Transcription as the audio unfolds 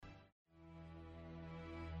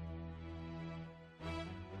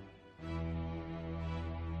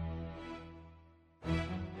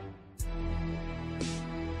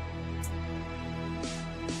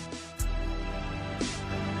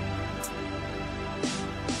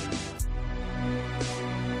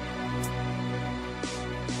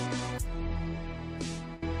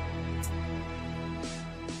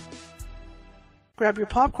Grab your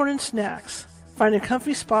popcorn and snacks. Find a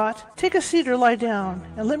comfy spot, take a seat or lie down,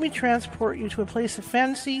 and let me transport you to a place of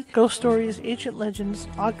fantasy, ghost stories, ancient legends,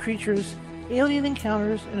 odd creatures, alien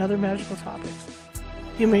encounters, and other magical topics.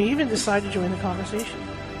 You may even decide to join the conversation.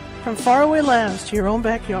 From faraway lands to your own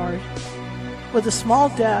backyard, with a small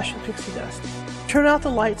dash of pixie dust. Turn out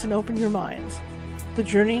the lights and open your minds. The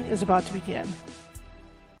journey is about to begin.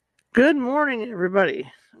 Good morning, everybody.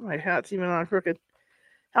 My hat's even on crooked.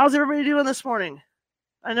 How's everybody doing this morning?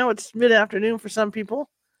 I know it's mid-afternoon for some people.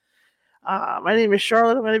 My name is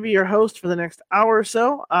Charlotte. I'm going to be your host for the next hour or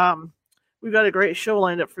so. We've got a great show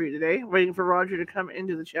lined up for you today. Waiting for Roger to come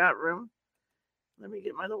into the chat room. Let me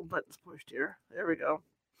get my little buttons pushed here. There we go.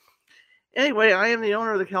 Anyway, I am the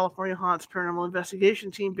owner of the California Haunts Paranormal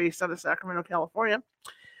Investigation Team based out of Sacramento, California.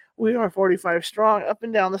 We are 45 strong up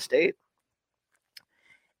and down the state.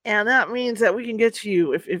 And that means that we can get to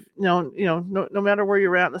you if no matter where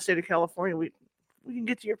you're at in the state of California, we can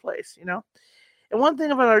get to your place, And one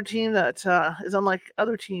thing about our team that is unlike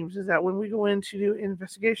other teams is that when we go in to do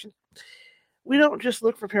investigation, we don't just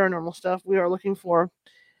look for paranormal stuff. We are looking for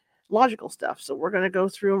logical stuff. So we're going to go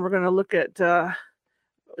through and we're going to look at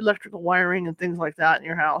electrical wiring and things like that in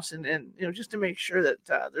your house, and just to make sure that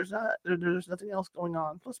there's nothing else going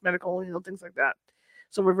on. Plus medical, things like that.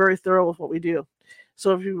 So we're very thorough with what we do.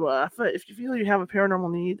 So if you feel you have a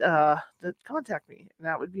paranormal need, then contact me, and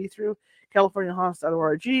that would be through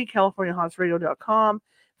CaliforniaHaunts.org, CaliforniaHauntsRadio.com,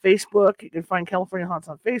 Facebook. You can find California Haunts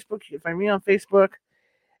on Facebook. You can find me on Facebook,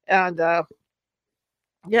 and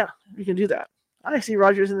you can do that. I see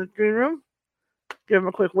Roger's in the green room. Give him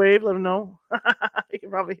a quick wave. Let him know. You can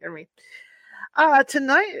probably hear me.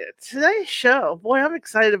 Today's show. Boy, I'm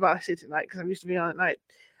excited about. I say tonight because I'm used to being on at night.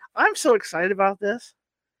 I'm so excited about this.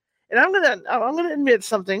 And I'm gonna admit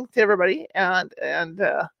something to everybody, and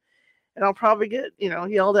I'll probably get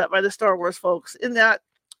yelled at by the Star Wars folks. In that,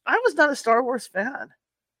 I was not a Star Wars fan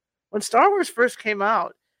when Star Wars first came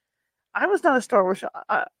out. I was not a Star Wars.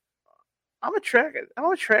 I'm a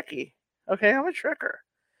Trekkie. Okay, I'm a Trekker,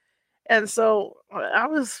 and so I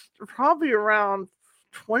was probably around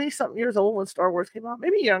 20-something years old when Star Wars came out,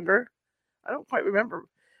 maybe younger. I don't quite remember,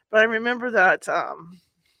 but I remember that.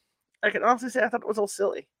 I can honestly say I thought it was all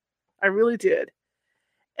silly. I really did.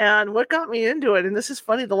 And what got me into it, and this is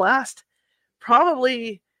funny, the last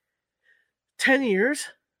probably 10 years,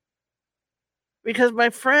 because my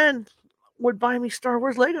friend would buy me Star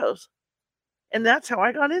Wars Legos. And that's how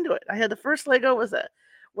I got into it. I had the first Lego was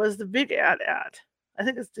the big AT-AT. I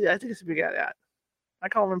think it's a big AT-AT. I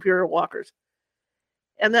call them Imperial Walkers.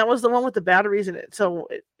 And that was the one with the batteries in it. So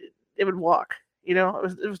it would walk. It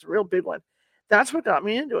was the real big one. That's what got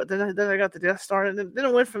me into it. Then I got the Death Star, and then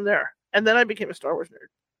it went from there. And then I became a Star Wars nerd.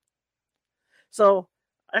 So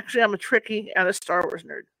actually, I'm a Trekkie and a Star Wars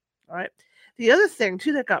nerd. All right. The other thing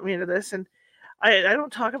too that got me into this, and I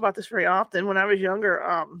don't talk about this very often. When I was younger,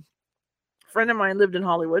 a friend of mine lived in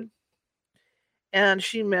Hollywood, and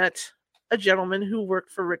she met a gentleman who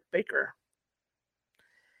worked for Rick Baker.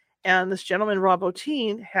 And this gentleman, Rob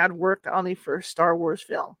Bottin, had worked on the first Star Wars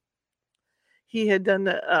film. He had done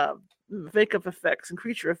the makeup effects and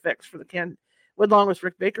creature effects for along with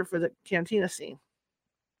Rick Baker for the cantina scene.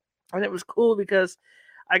 And it was cool because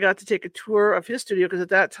I got to take a tour of his studio, because at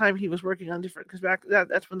that time he was working on different, because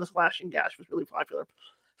that's when the slash and gash was really popular.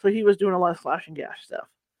 So he was doing a lot of slash and gash stuff.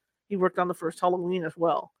 He worked on the first Halloween as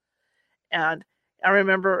well. And I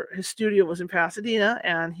remember his studio was in Pasadena,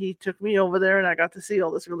 and he took me over there, and I got to see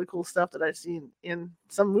all this really cool stuff that I'd seen in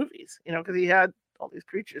some movies, because he had all these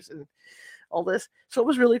creatures and all this. So it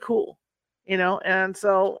was really cool, and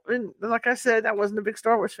so, like I said, I wasn't a big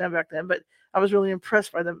Star Wars fan back then, but I was really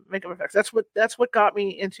impressed by the makeup effects. That's what got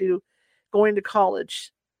me into going to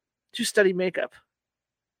college to study makeup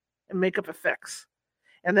and makeup effects.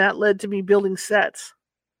 And that led to me building sets.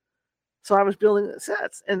 So I was building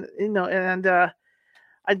sets, and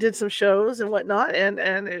I did some shows and whatnot, and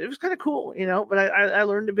it was kind of cool, but I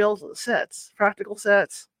learned to build sets, practical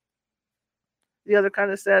sets, the other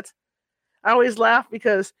kind of sets. I always laugh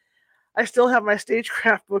because I still have my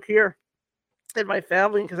stagecraft book here in my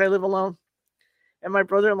family, because I live alone, and my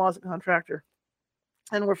brother-in-law is a contractor,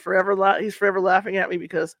 and he's forever laughing at me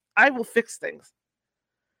because I will fix things.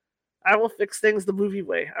 I will fix things the movie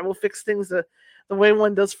way. I will fix things the way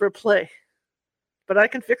one does for a play. But I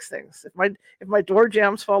can fix things. If my door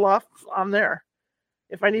jambs fall off, I'm there.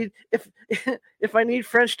 If I need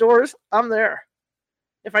French doors, I'm there.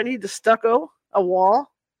 If I need to stucco a wall,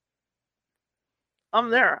 I'm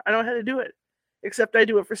there. I know how to do it. Except I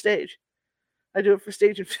do it for stage. I do it for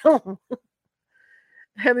stage and film.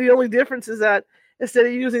 And the only difference is that instead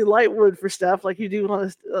of using light wood for stuff like you do on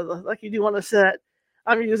a set,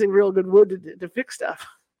 I'm using real good wood to fix stuff.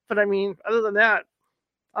 But I mean, other than that,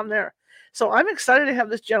 I'm there. So I'm excited to have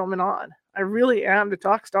this gentleman on. I really am, to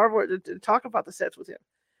talk Star Wars, to talk about the sets with him,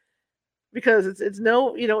 because it's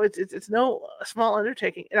no, it's no small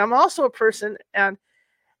undertaking. And I'm also a person, and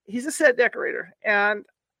he's a set decorator, and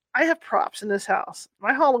I have props in this house.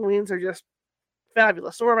 My Halloweens are just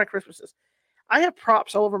fabulous. So are my Christmases. I have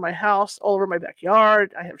props all over my house, all over my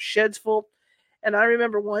backyard. I have sheds full. And I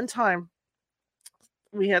remember one time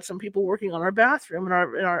we had some people working on our bathroom, and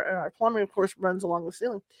our plumbing, of course, runs along the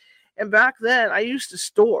ceiling. And back then, I used to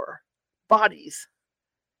store bodies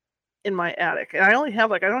in my attic. And I only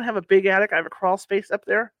have I don't have a big attic. I have a crawl space up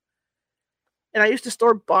there. And I used to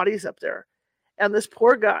store bodies up there. And this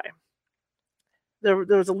poor guy, there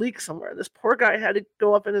was a leak somewhere. This poor guy had to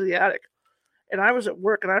go up into the attic. And I was at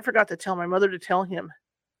work, and I forgot to tell my mother to tell him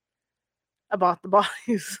about the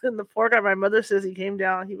bodies. And the poor guy, my mother says he came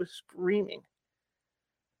down, he was screaming.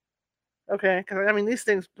 Okay, because I mean, these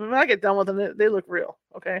things, when I get done with them, they look real.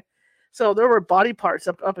 Okay, so there were body parts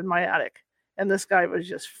up in my attic, and this guy was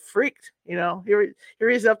just freaked. Here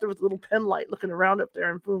he's up there with a little pen light looking around up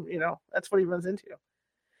there, and boom, that's what he runs into.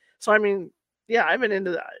 So I mean, yeah, I've been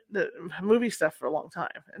into the movie stuff for a long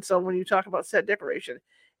time, and so when you talk about set decoration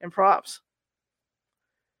and props,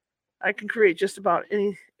 I can create just about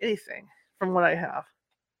anything from what I have.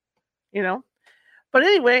 But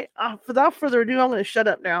anyway, without further ado, I'm going to shut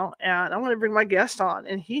up now, and I'm going to bring my guest on,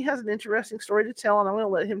 and he has an interesting story to tell, and I'm going to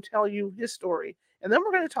let him tell you his story. And then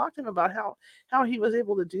we're going to talk to him about how he was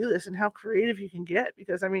able to do this and how creative you can get.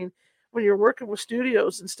 Because, I mean, when you're working with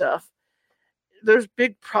studios and stuff, there's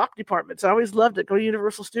big prop departments. I always loved it. Go to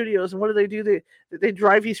Universal Studios, and what do? They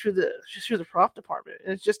drive you through the prop department,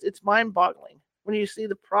 and it's mind-boggling when you see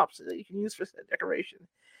the props that you can use for set decoration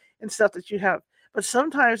and stuff that you have. But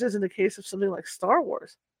sometimes, as in the case of something like Star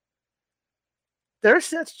Wars, their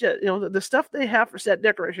sets just, the stuff they have for set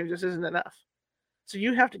decoration just isn't enough. So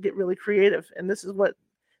you have to get really creative, and this is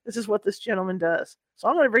what this gentleman does. So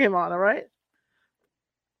I'm going to bring him on. All right.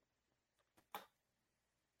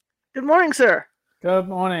 Good morning, sir. Good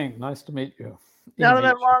morning. Nice to meet you. Now that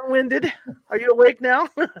I'm long-winded, are you awake now?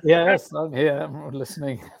 Yes, I'm here. I'm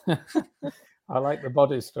listening. I like the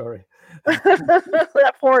body story.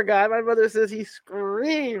 That poor guy. My mother says he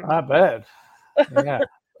screamed. I bet. Yeah.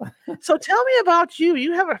 So tell me about you.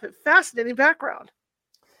 You have a fascinating background.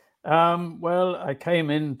 Well, I came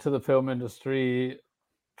into the film industry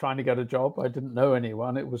trying to get a job. I didn't know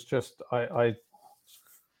anyone. It was just I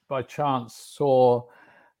by chance saw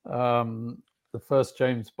the first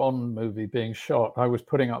James Bond movie being shot. I was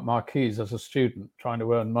putting up marquees as a student trying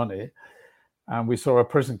to earn money. And we saw a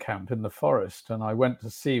prison camp in the forest, and I went to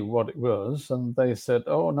see what it was, and they said,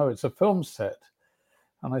 "Oh, no, it's a film set."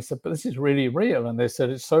 And I said, "But this is really real." And they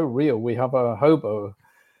said, "It's so real, we have a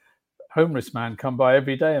homeless man come by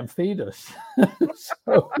every day and feed us."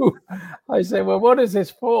 So I said, "Well, what is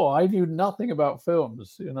this for?" I knew nothing about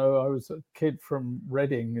films. I was a kid from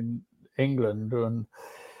Reading in England and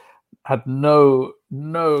had no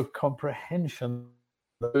comprehension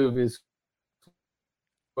the movies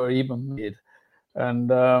were even made.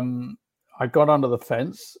 And I got under the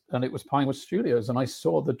fence, and it was Pinewood Studios, and I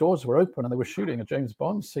saw the doors were open and they were shooting a James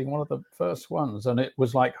Bond scene, one of the first ones, and it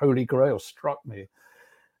was like Holy Grail struck me.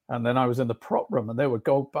 And then I was in the prop room, and there were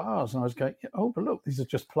gold bars, and I was going, "Oh, but look, these are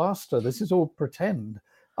just plaster. This is all pretend.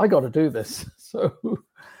 I got to do this." So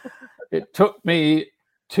it took me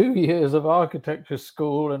 2 years of architecture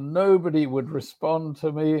school, and nobody would respond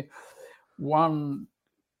to me. One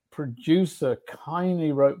producer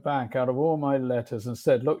kindly wrote back out of all my letters and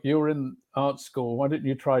said, "Look, you're in art school. Why don't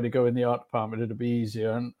you try to go in the art department? It'll be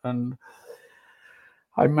easier." And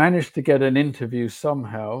I managed to get an interview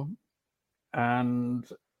somehow. And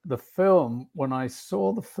the film, when I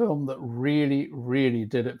saw the film that really, really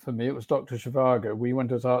did it for me, it was Dr. Zhivago. We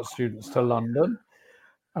went as art students to London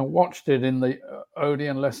and watched it in the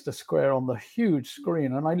Odeon Leicester Square on the huge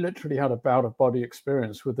screen. And I literally had a bout of body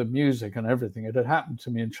experience with the music and everything. It had happened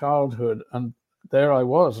to me in childhood. And there I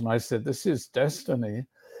was. And I said, "This is destiny."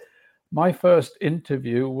 My first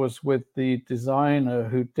interview was with the designer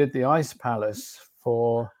who did the Ice Palace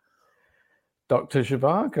for Dr.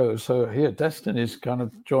 Zhivago. So here, destiny's kind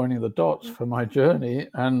of joining the dots for my journey.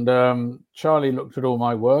 And Charlie looked at all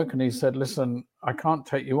my work and he said, "Listen, I can't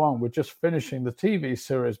take you on. We're just finishing the TV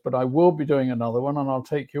series, but I will be doing another one and I'll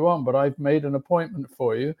take you on. But I've made an appointment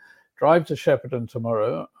for you. Drive to Shepperton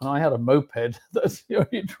tomorrow." And I had a moped. That's the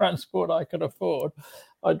only transport I could afford.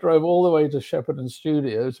 I drove all the way to Shepperton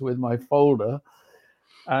Studios with my folder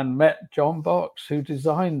and met John Box, who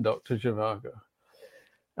designed Dr. Zhivago.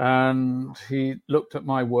 And he looked at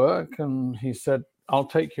my work and he said, I'll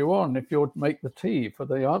take you on if you'll make the tea for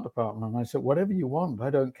the art department. And I said, whatever you want, I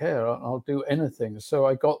don't care. I'll do anything. So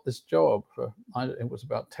I got this job. It was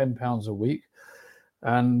about £10 a week.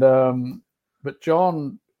 And but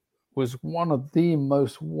John was one of the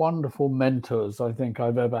most wonderful mentors I think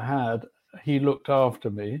I've ever had. He looked after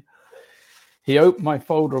me. He opened my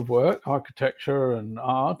folder of work, architecture and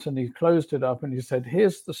art, and he closed it up and he said,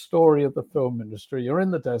 here's the story of the film industry. You're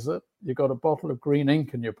in the desert. You've got a bottle of green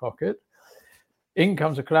ink in your pocket. In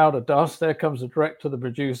comes a cloud of dust. There comes the director, the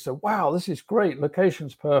producer. Wow, this is great.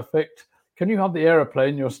 Location's perfect. Can you have the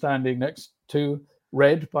aeroplane you're standing next to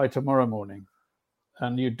read by tomorrow morning?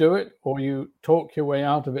 And you do it, or you talk your way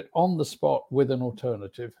out of it on the spot with an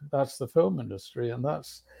alternative. That's the film industry, and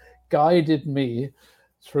that's guided me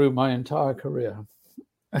through my entire career.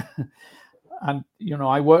 And, you know,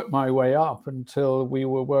 I worked my way up until we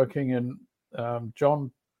were working in,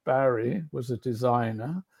 John Barry was a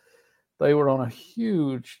designer. They were on a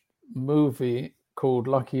huge movie called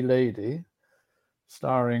Lucky Lady,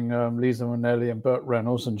 starring Liza Minnelli and Burt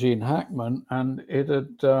Reynolds and Gene Hackman. And it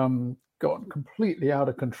had gotten completely out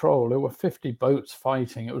of control. There were 50 boats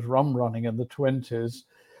fighting. It was rum running in the 20s.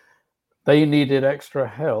 They needed extra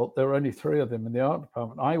help. There were only 3 of them in the art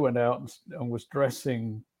department. I went out and was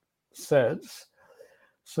dressing sets.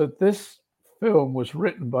 So this film was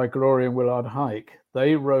written by Gloria and Willard Huyck.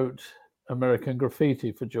 They wrote American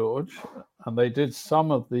Graffiti for George, and they did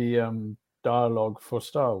some of the dialogue for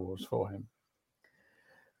Star Wars for him.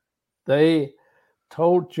 They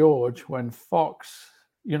told George when Fox,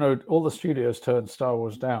 you know, all the studios turned Star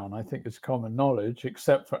Wars down, I think it's common knowledge,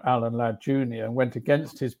 except for Alan Ladd Jr., and went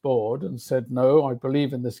against his board and said, no, I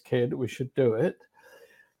believe in this kid, we should do it.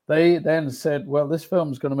 They then said, well, this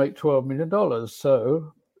film's going to make $12 million.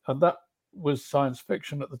 So, and that was science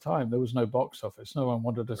fiction at the time. There was no box office. No one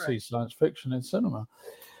wanted to see science fiction in cinema.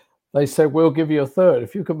 They said, we'll give you a third.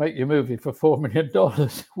 If you can make your movie for $4 million,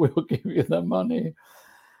 we'll give you the money.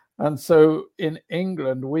 And so in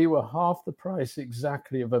England, we were half the price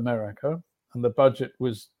exactly of America, and the budget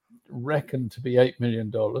was reckoned to be $8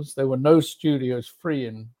 million. There were no studios free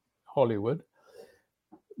in Hollywood.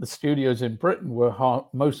 The studios in Britain were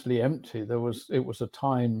mostly empty. It was a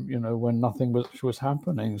time, you know, when nothing was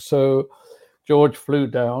happening. So George flew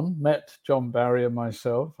down, met John Barry and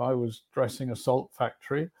myself. I was dressing a salt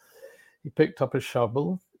factory. He picked up a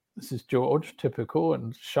shovel. This is George, typical,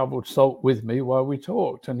 and shoveled salt with me while we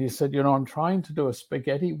talked. And he said, you know, I'm trying to do a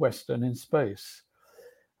spaghetti Western in space.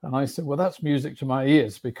 And I said, well, that's music to my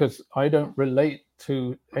ears, because I don't relate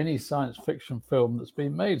to any science fiction film that's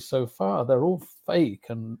been made so far. They're all fake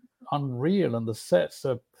and unreal, and the sets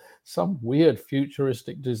are some weird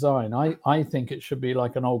futuristic design. I think it should be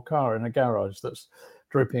like an old car in a garage that's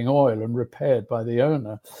dripping oil and repaired by the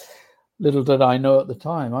owner. Little did I know at the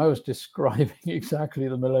time, I was describing exactly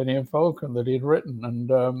the Millennium Falcon that he'd written.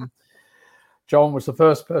 And John was the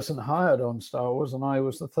first person hired on Star Wars, and I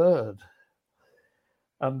was the third.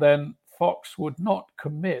 And then Fox would not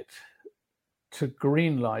commit to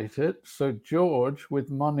greenlight it. So George,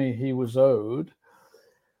 with money he was owed,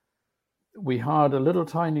 we hired a little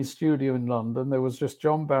tiny studio in London. There was just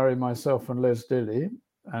John Barry, myself, and Les Dilley,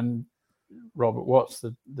 and Robert Watts,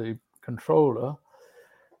 the controller,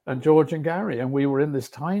 and George and Gary. And we were in this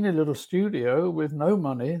tiny little studio with no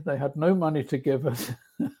money. They had no money to give us.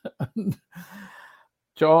 And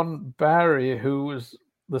John Barry, who was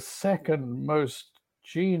the second most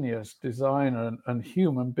genius designer and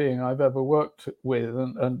human being I've ever worked with,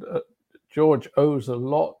 and George owes a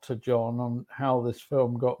lot to John on how this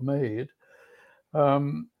film got made.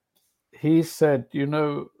 He said, you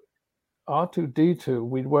know, R2-D2,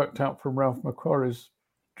 we'd worked out from Ralph McQuarrie's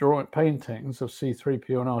paintings of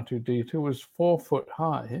C-3PO and R2-D2, was 4 foot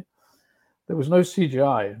high. There was no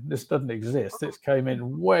CGI. This doesn't exist. This came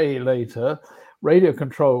in way later. Radio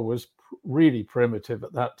control was really primitive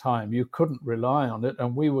at that time. You couldn't rely on it,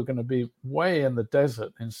 and we were going to be way in the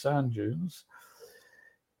desert in sand dunes.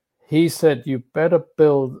 He said, you better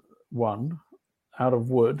build one out of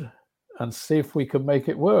wood and see if we can make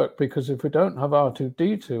it work, because if we don't have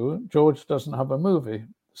R2-D2, George doesn't have a movie.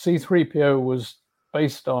 C-3PO was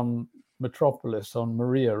based on Metropolis, on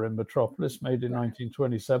Maria in Metropolis, made in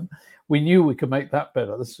 1927. We knew we could make that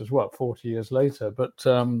better. This was, 40 years later. But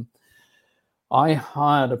I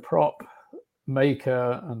hired a prop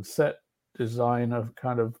maker and set designer,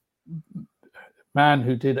 kind of man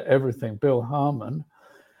who did everything, Bill Harmon,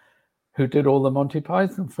 who did all the Monty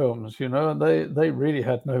Python films, you know, and they really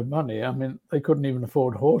had no money. I mean, they couldn't even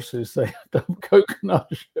afford horses. They had coconut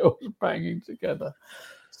shells banging together.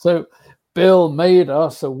 So Bill made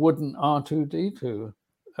us a wooden R2-D2.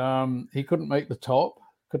 He couldn't make the top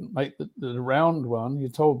couldn't make the round one. You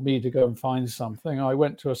told me to go and find something. I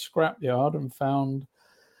went to a scrapyard and found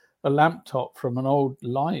a lamp top from an old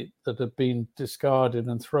light that had been discarded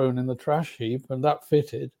and thrown in the trash heap, and that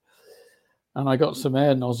fitted. And I got some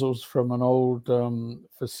air nozzles from an old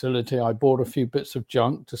facility. I bought a few bits of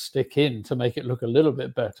junk to stick in to make it look a little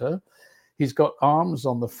bit better. He's got arms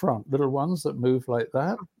on the front, little ones that move like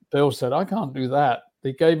that. Bill said, I can't do that.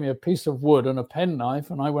 They gave me a piece of wood and a penknife,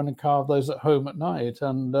 and I went and carved those at home at night.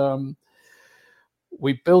 And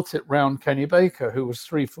we built it round Kenny Baker, who was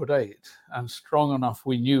 3'8" and strong enough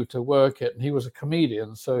we knew to work it. And he was a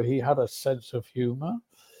comedian, so he had a sense of humor.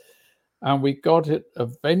 And we got it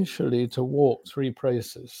eventually to walk 3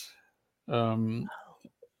 paces. And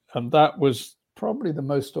that was probably the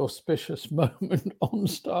most auspicious moment on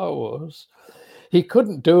Star Wars. He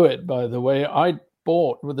couldn't do it, by the way.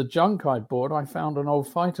 With the junk I bought, I found an old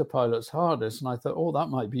fighter pilot's harness, and I thought, oh, that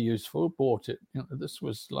might be useful. Bought it. This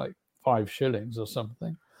was like 5 shillings or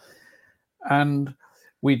something. And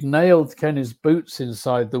we'd nailed Kenny's boots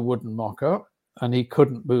inside the wooden mock-up, and he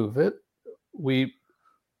couldn't move it. We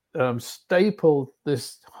stapled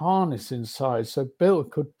this harness inside so Bill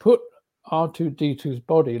could put R2-D2's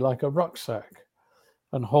body like a rucksack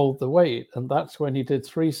and hold the weight. And that's when he did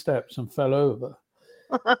 3 steps and fell over.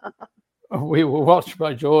 We were watched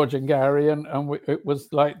by George and Gary, and it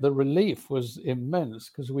was like the relief was immense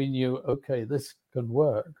because we knew, okay, this can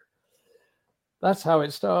work. That's how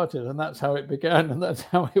it started, and that's how it began, and that's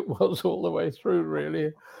how it was all the way through,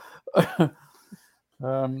 really.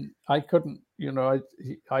 I couldn't,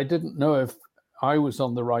 I didn't know if I was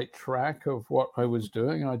on the right track of what I was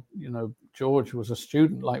doing. George was a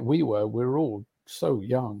student like we were. We were all so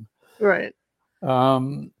young. Right.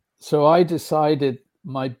 So I decided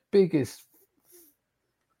my biggest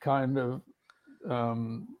kind of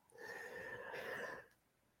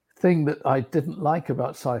thing that I didn't like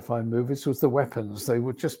about sci-fi movies was the weapons. They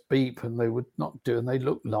would just beep and they would not do, and they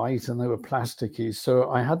looked light and they were plasticky. So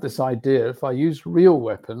I had this idea, if I used real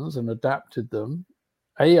weapons and adapted them,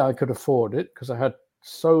 I could afford it because I had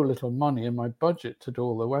so little money in my budget to do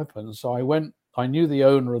all the weapons. So I knew the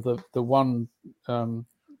owner of the one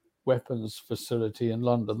weapons facility in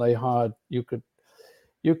London. They hired, you could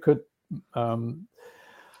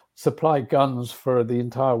supply guns for the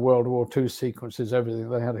entire World War II sequences, everything.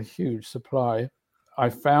 They had a huge supply.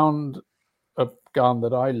 I found a gun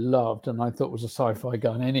that I loved and I thought was a sci-fi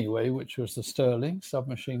gun anyway, which was the Sterling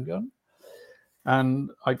submachine gun. And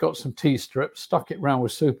I got some T-strips, stuck it around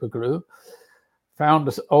with super glue, found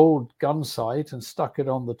this old gun sight and stuck it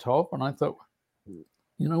on the top. And I thought,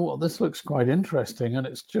 you know what, this looks quite interesting. And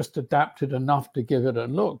it's just adapted enough to give it a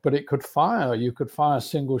look, but it could fire. You could fire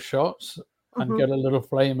single shots and get a little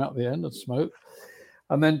flame out the end and smoke.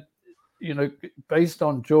 And then, based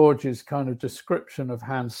on George's kind of description of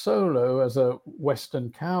Han Solo as a Western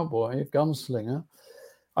cowboy, a gunslinger,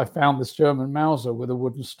 I found this German Mauser with a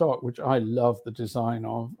wooden stock, which I love the design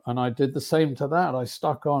of. And I did the same to that. I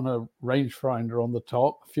stuck on a rangefinder on the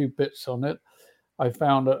top, a few bits on it. I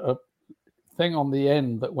found a thing on the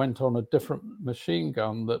end that went on a different machine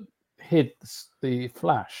gun that hid the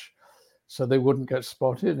flash, so they wouldn't get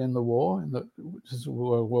spotted in the war, which is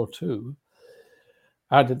World War II.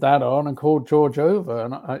 Added that on and called George over.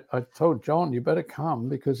 And I told John, you better come,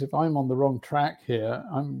 because if I'm on the wrong track here,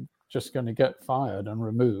 I'm just going to get fired and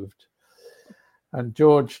removed. And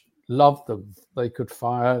George loved them. They could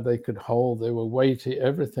fire, they could hold, they were weighty,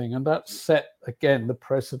 everything. And that set, again, the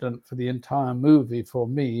precedent for the entire movie for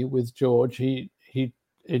me with George. He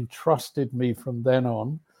entrusted me from then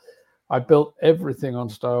on. I built everything on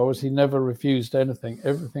Star Wars. He never refused anything.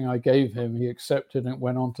 Everything I gave him, he accepted and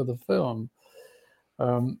went on to the film.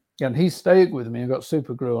 And he stayed with me and got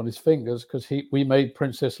super glue on his fingers because we made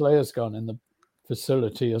Princess Leia's gun in the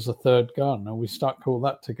facility as a third gun, and we stuck all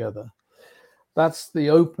that together. That's the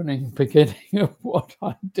opening beginning of what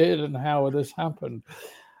I did and how this happened.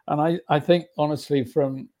 And I think, honestly,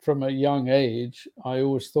 from a young age, I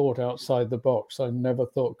always thought outside the box. I never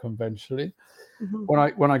thought conventionally.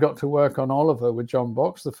 When I got to work on Oliver with John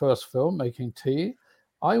Box, the first film, Making Tea,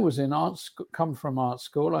 I was in come from art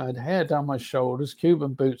school. I had hair down my shoulders,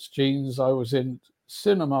 Cuban boots, jeans. I was in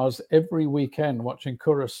cinemas every weekend watching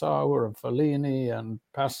Kurosawa and Fellini and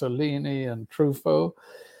Pasolini and Truffaut.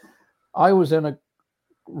 I was in a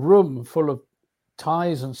room full of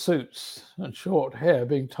ties and suits and short hair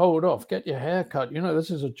being told off, get your hair cut.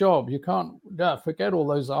 This is a job. You can't, forget all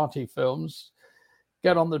those arty films.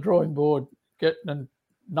 Get on the drawing board, get and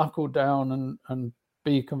knuckle down and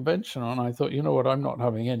be conventional. And I thought, you know what, I'm not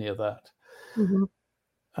having any of that.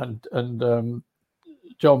 And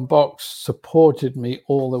John Box supported me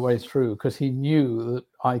all the way through because he knew that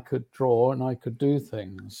I could draw and I could do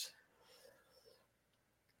things.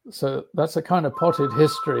 So that's a kind of potted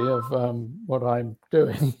history of what I'm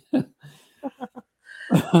doing.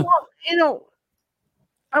 Well,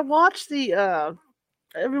 I watched I've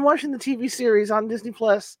been watching the TV series on Disney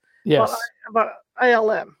Plus. Yes. About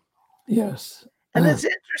ILM. Yes. And it's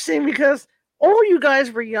interesting because all you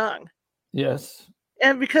guys were young. Yes.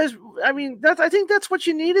 And because, I mean, I think that's what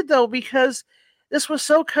you needed, though, because this was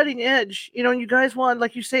so cutting edge. And you guys wanted,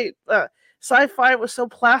 like you say, sci-fi was so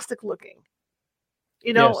plastic looking.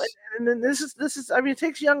 Yes. And then this is, I mean, it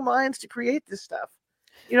takes young minds to create this stuff,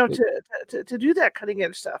 to do that cutting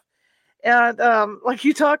edge stuff. And like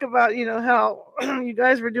you talk about, how you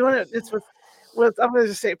guys were doing it, it's with I'm going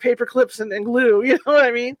to say paper clips and glue. You know what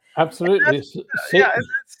I mean? Absolutely.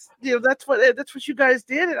 And that's what you guys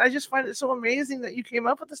did, and I just find it so amazing that you came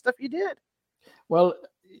up with the stuff you did. Well,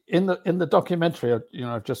 in the documentary,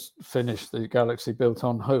 I've just finished The Galaxy Built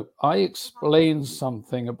on Hope. I explained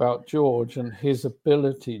something about George and his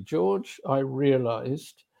ability. George, I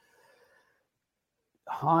realized,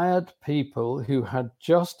 hired people who had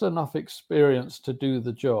just enough experience to do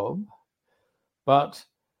the job, but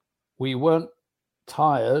we weren't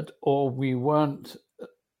tired, or we weren't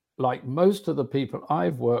like most of the people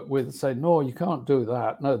I've worked with say, no, you can't do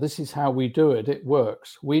that. No, this is how we do it. It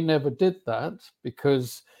works. We never did that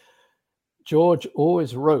because George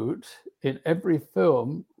always wrote in every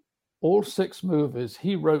film, all 6 movies,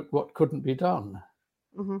 he wrote what couldn't be done.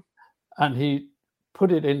 Mm-hmm. And he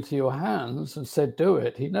put it into your hands and said, do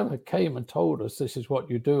it. He never came and told us this is what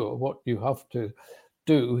you do or what you have to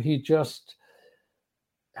do. He just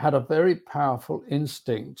had a very powerful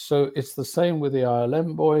instinct. So it's the same with the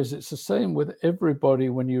ILM boys. It's the same with everybody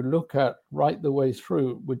when you look at right the way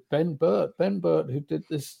through with Ben Burt. Ben Burt, who did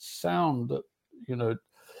this sound that,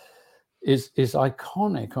 is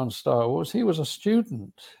iconic on Star Wars. He was a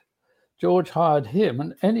student. George hired him,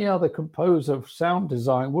 and any other composer of sound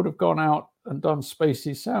design would have gone out and done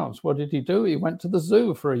spacey sounds. What did he do? He went to the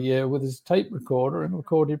zoo for a year with his tape recorder and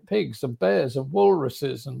recorded pigs and bears and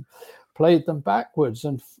walruses and played them backwards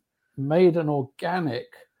and made an organic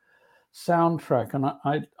soundtrack. And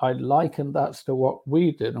I likened that to what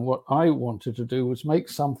we did, and what I wanted to do was make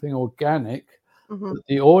something organic that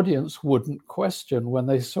the audience wouldn't question when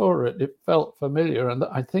they saw it. It felt familiar, and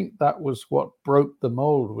I think that was what broke the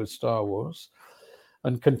mold with Star Wars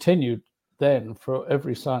and continued then for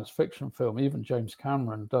every science fiction film. Even James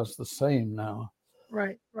Cameron does the same now.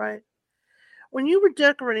 Right. When you were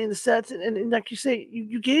decorating the sets, and like you say,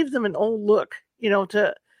 you gave them an old look,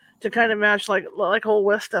 to kind of match like Old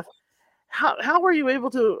West stuff. How were you able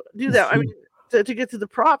to do that? I mean, to get to the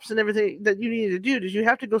props and everything that you needed to do, did you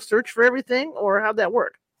have to go search for everything, or how'd that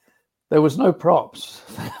work? There was no props.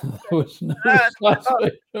 There was no science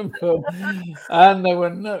fiction film, and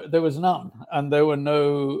there was none, and there were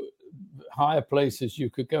no higher places you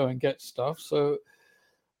could go and get stuff. So.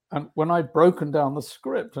 And when I'd broken down the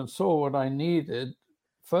script and saw what I needed,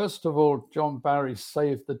 first of all, John Barry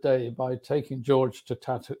saved the day by taking George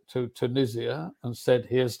to Tunisia and said,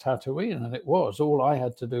 here's Tatooine. And it was. All I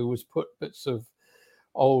had to do was put bits of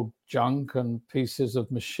old junk and pieces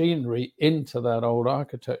of machinery into that old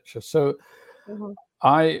architecture. So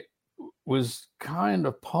I was kind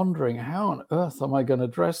of pondering, how on earth am I going to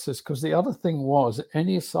dress this? Because the other thing was,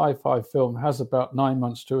 any sci-fi film has about 9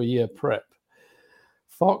 months to a year prep.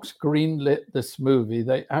 Fox greenlit this movie.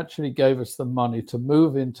 They actually gave us the money to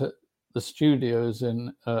move into the studios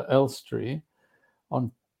in Elstree.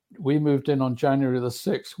 We moved in on January the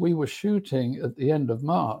 6th. We were shooting at the end of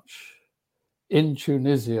March in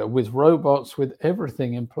Tunisia with robots, with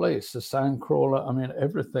everything in place, the sandcrawler, I mean,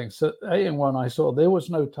 everything. So A1, I saw there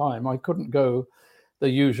was no time. I couldn't go the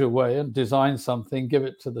usual way and design something, give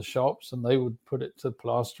it to the shops, and they would put it to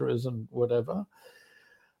plasterers and whatever.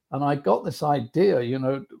 And I got this idea,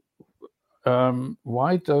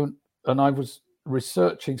 why don't, and I was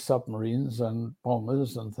researching submarines and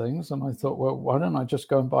bombers and things, and I thought, well, why don't I just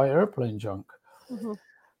go and buy airplane junk?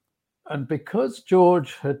 And because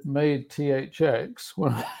George had made THX,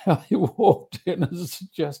 when I walked in and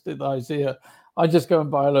suggested the idea, I just go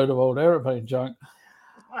and buy a load of old airplane junk.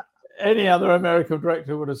 Any other American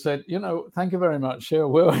director would have said, thank you very much. Here,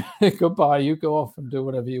 well, goodbye. You go off and do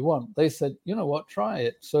whatever you want. They said, you know what, try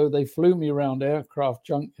it. So they flew me around aircraft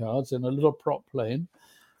junkyards in a little prop plane.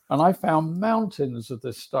 And I found mountains of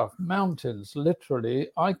this stuff, mountains, literally.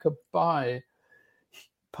 I could buy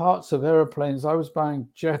parts of airplanes. I was buying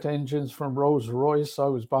jet engines from Rolls-Royce. I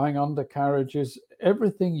was buying undercarriages,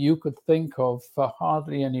 everything you could think of for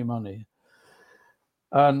hardly any money.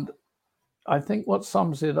 And I think what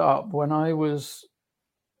sums it up, when I was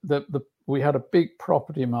we had a big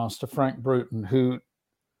property master, Frank Bruton, who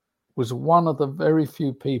was one of the very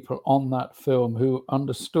few people on that film who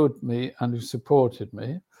understood me and who supported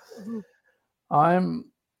me.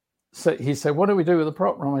 He said, what do we do with the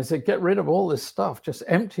prop room? I said, get rid of all this stuff, just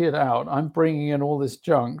empty it out. I'm bringing in all this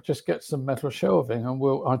junk, just get some metal shelving, and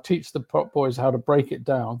I'll teach the prop boys how to break it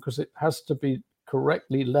down, because it has to be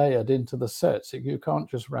correctly layered into the sets. You can't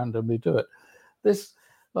just randomly do it. This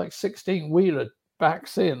like 16-wheeler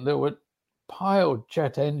backs in, there were piled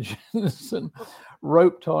jet engines and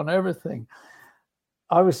roped on everything.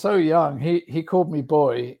 I was so young, he called me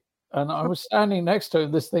boy, and I was standing next to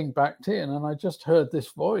him, this thing backed in, and I just heard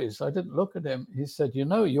this voice. I didn't look at him. He said,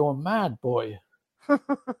 you're mad, boy. And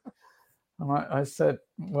I said,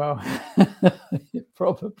 well,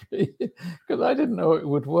 probably, because I didn't know it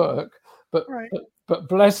would work. But, right. but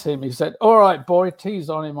bless him, he said, all right, boy, tea's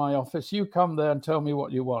on in my office. You come there and tell me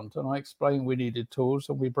what you want. And I explained we needed tools,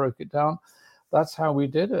 and we broke it down. That's how we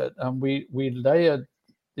did it. And we layered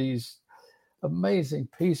these amazing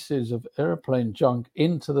pieces of airplane junk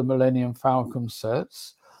into the Millennium Falcon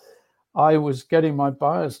sets. I was getting my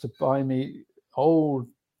buyers to buy me old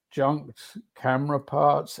junked camera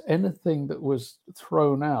parts, anything that was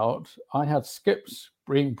thrown out. I had skips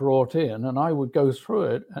being brought in, and I would go through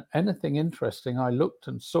it, and anything interesting I looked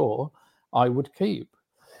and saw, I would keep.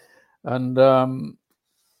 And the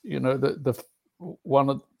one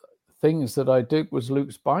of the things that I did was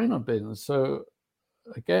Luke's biner bins. So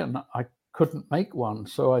again, I couldn't make one,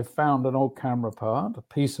 so I found an old camera part, a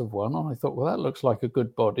piece of one, and I thought, well, that looks like a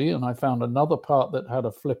good body. And I found another part that had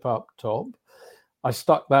a flip up top. I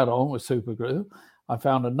stuck that on with super glue. I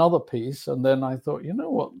found another piece, and then I thought, you know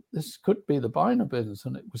what, this could be the biner bins.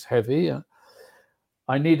 And it was heavy.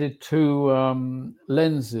 I needed 2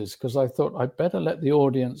 lenses, because I thought I'd better let the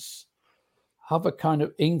audience have a kind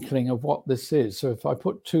of inkling of what this is. So if I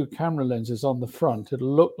put 2 camera lenses on the front,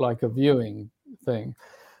 it'll look like a viewing thing.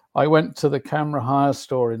 I went to the camera hire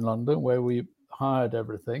store in London, where we hired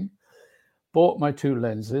everything, bought my 2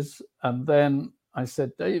 lenses, and then I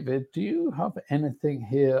said, David, do you have anything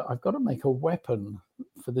here? I've got to make a weapon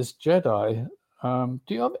for this Jedi. Do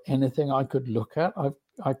you have anything I could look at?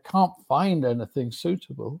 I can't find anything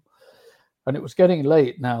suitable. And it was getting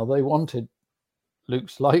late now. They wanted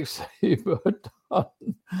Luke's lightsaber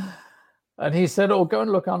done. And he said, oh, go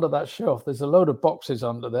and look under that shelf. There's a load of boxes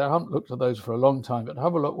under there. I haven't looked at those for a long time, but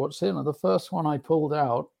have a look what's in. And the first one I pulled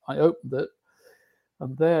out, I opened it,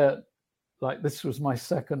 and there, like, this was my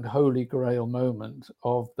second holy grail moment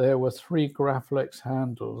of, there were 3 Graflex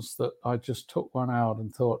handles that I just took one out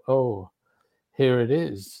and thought, oh, here it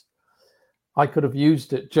is. I could have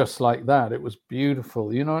used it just like that. It was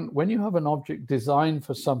beautiful. You know, when you have an object designed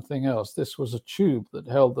for something else, this was a tube that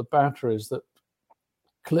held the batteries that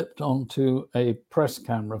clipped onto a press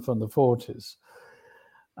camera from the 40s.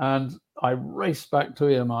 And I raced back to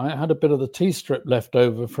EMI. I had a bit of the T-strip left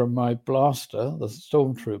over from my blaster, the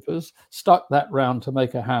Stormtroopers, stuck that round to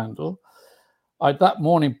make a handle. I'd that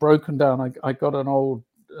morning broken down. I got an old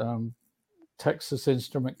Texas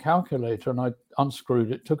Instrument calculator, and I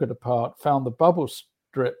unscrewed it, took it apart, found the bubble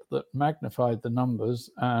strip that magnified the numbers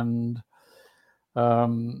and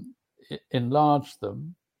enlarged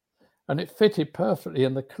them. And it fitted perfectly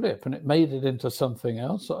in the clip, and it made it into something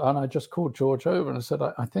else. And I just called George over and I said,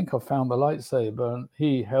 I think I found the lightsaber. And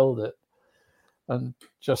he held it and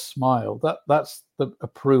just smiled. That's the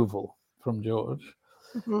approval from George.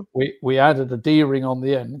 Mm-hmm. We added a D-ring on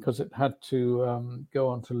the end because it had to go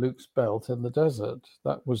onto Luke's belt in the desert.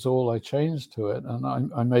 That was all I changed to it. And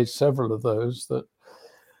I made several of those that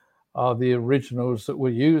are the originals that were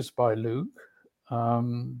used by Luke.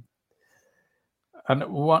 And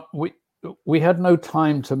what we had no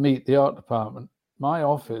time to meet the art department. My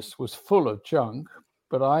office was full of junk,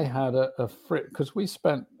 but I had a frit, because we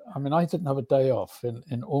spent, I didn't have a day off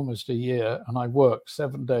in almost a year, and I worked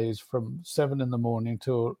 7 days from 7 in the morning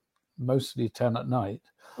till mostly 10 at night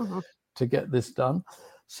to get this done.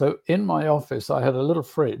 So in my office, I had a little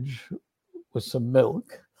fridge with some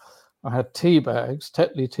milk. I had tea bags,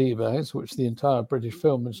 Tetley tea bags, which the entire British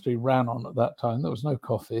film industry ran on at that time. There was no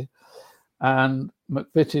coffee. And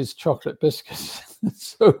McVitie's chocolate biscuits.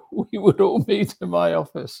 So we would all meet in my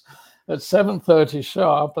office at 7:30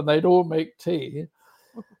 sharp, and they'd all make tea.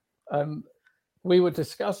 And we were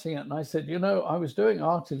discussing it, and I said, I was doing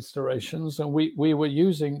art installations, and we were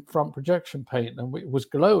using front projection paint, and it was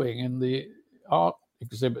glowing in the art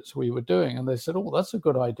exhibits we were doing. And they said, oh, that's a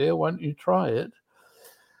good idea. Why don't you try it?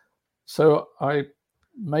 So I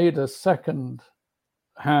made a second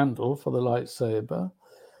handle for the lightsaber,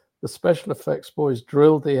 The special effects boys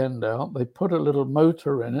drilled the end out. They put a little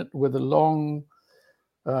motor in it with a long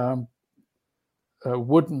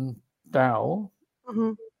wooden dowel.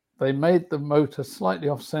 Mm-hmm. They made the motor slightly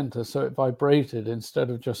off center so it vibrated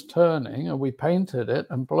instead of just turning, and we painted it,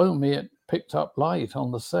 and blow me, it picked up light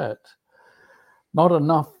on the set. Not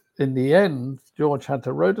enough in the end. George had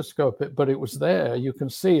to rotoscope it, but it was there. You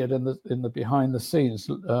can see it in the behind the scenes.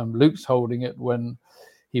 Luke's holding it when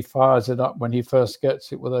he fires it up when he first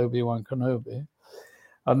gets it with Obi-Wan Kenobi.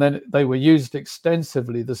 And then they were used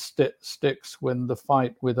extensively, the sticks, when the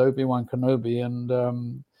fight with Obi-Wan Kenobi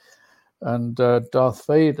and Darth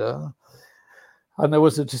Vader. And there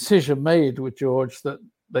was a decision made with George that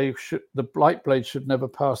the light blades should never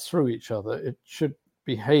pass through each other. It should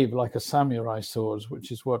behave like a samurai sword,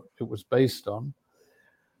 which is what it was based on.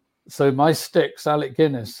 So my sticks, Alec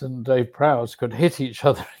Guinness and Dave Prowse, could hit each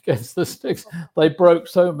other against the sticks. They broke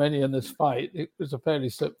so many in this fight. It was a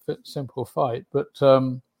fairly simple fight, but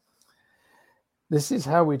this is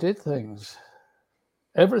how we did things.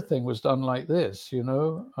 Everything was done like this, you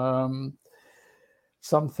know.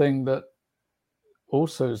 Something that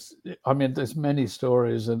also, I mean, there's many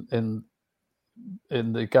stories in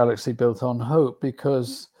the Galaxy Built on Hope,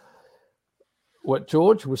 because what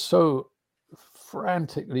George was so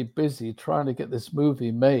frantically busy trying to get this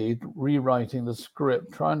movie made, rewriting the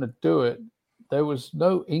script, trying to do it, there was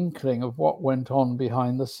no inkling of what went on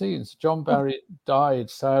behind the scenes. John Barry died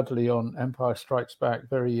sadly on Empire Strikes Back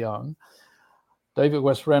very young. David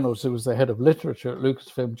West Reynolds, who was the head of literature at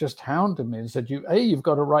Lucasfilm, just hounded me and said, you've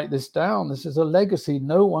got to write this down. This is a legacy.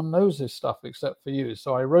 No one knows this stuff except for you.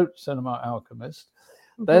 So I wrote Cinema Alchemist.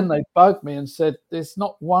 Mm-hmm. Then they bugged me and said, there's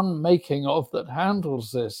not one making of that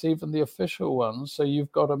handles this, even the official ones. So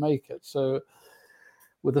you've got to make it. So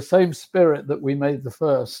with the same spirit that we made the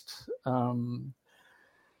first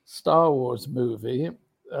Star Wars movie,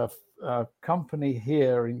 a company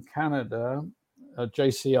here in Canada,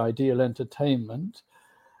 JC Ideal Entertainment,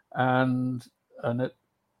 and a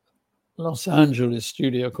Los Angeles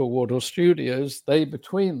studio called Wardour Studios, they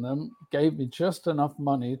between them gave me just enough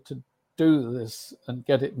money to do this and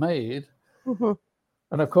get it made. Mm-hmm.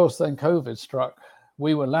 And of course, then COVID struck.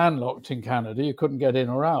 We were landlocked in Canada. You couldn't get in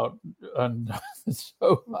or out. And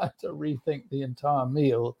so I had to rethink the entire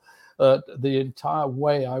meal, the entire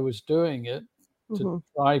way I was doing it, to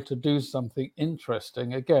try to do something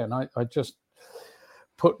interesting. Again, I just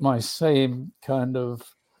put my same kind of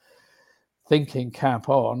thinking cap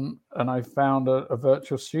on, and I found a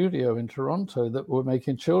virtual studio in Toronto that were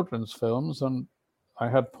making children's films. And I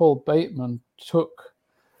had Paul Bateman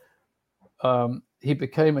he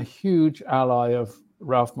became a huge ally of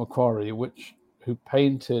Ralph McQuarrie, who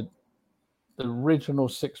painted the original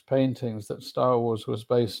 6 paintings that Star Wars was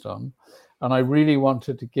based on. And I really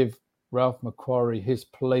wanted to give Ralph McQuarrie his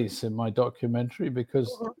place in my documentary,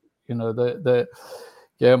 because, you know, the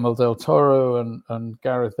Guillermo del Toro and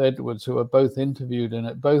Gareth Edwards, who are both interviewed in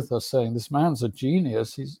it, both are saying this man's a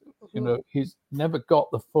genius. He's never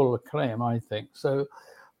got the full acclaim, I think. So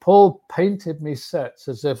Paul painted me sets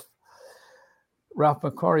as if Ralph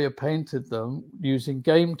McQuarrie had painted them using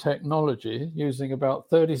game technology, using about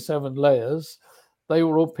 37 layers. They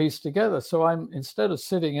were all pieced together. So instead of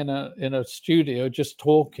sitting in a studio just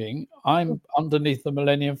talking, I'm underneath the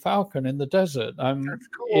Millennium Falcon in the desert. I'm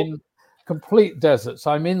in complete deserts.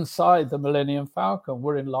 I'm inside the Millennium Falcon.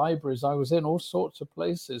 We're in libraries. I was in all sorts of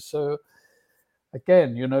places. So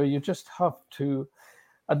again, you know, you just have to.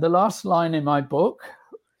 And the last line in my book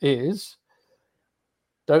is,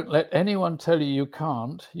 don't let anyone tell you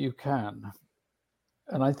can't, you can.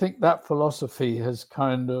 And I think that philosophy has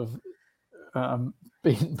kind of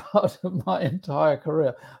been part of my entire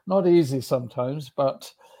career. Not easy sometimes,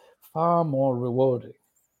 but far more rewarding.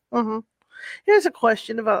 Mm-hmm. Here's a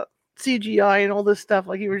question about CGI and all this stuff,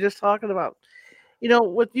 like you were just talking about. You know,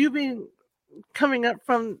 with you being coming up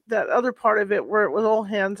from that other part of it where it was all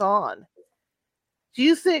hands-on, do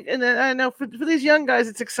you think, and I know for these young guys,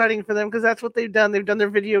 it's exciting for them because that's what they've done. They've done their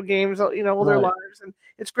video games, you know, all their lives, and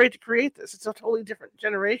it's great to create this. It's a totally different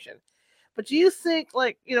generation. But do you think,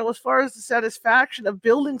 like, you know, as far as the satisfaction of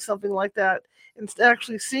building something like that and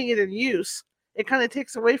actually seeing it in use, it kind of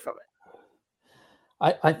takes away from it?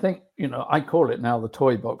 I think, you know, I call it now the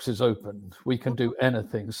toy box is open. We can do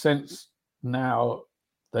anything. Since now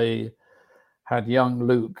they had young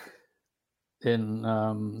Luke in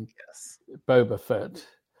Boba Fett.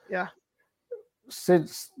 Yeah.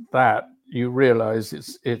 Since that, you realize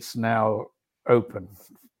it's now open.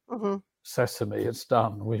 Mm-hmm. Sesame, it's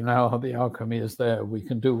done. We now have the alchemy is there. We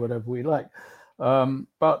can do whatever we like.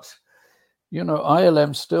 But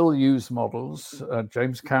ILM still use models.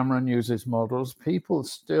 James Cameron uses models. People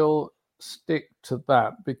still stick to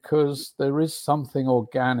that because there is something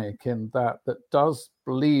organic in that does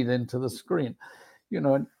bleed into the screen.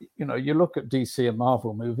 You look at DC and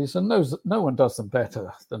Marvel movies, and no one does them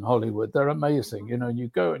better than Hollywood. They're amazing. You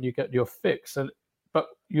go and you get your fix, but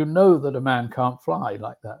that a man can't fly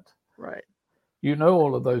like that. Right.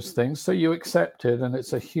 All of those things, so you accept it, and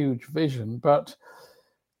it's a huge vision. But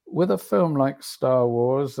with a film like Star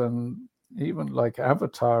Wars and even like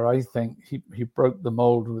Avatar, I think he broke the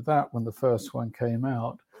mold with that when the first one came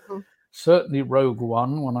out. Mm-hmm. Certainly Rogue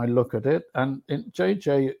One, when I look at it, and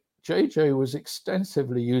JJ was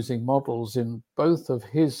extensively using models in both of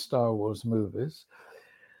his Star Wars movies.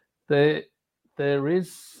 There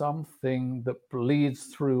is something that bleeds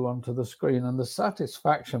through onto the screen, and the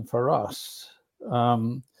satisfaction for us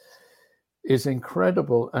is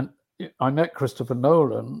incredible. And I met Christopher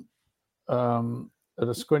Nolan at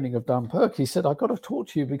a screening of Dunkirk. He said, "I got to talk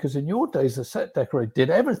to you because in your days, the set decorator did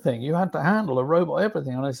everything. You had to handle a robot,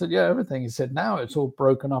 everything." And I said, "Yeah, everything." He said, "Now it's all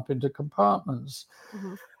broken up into compartments."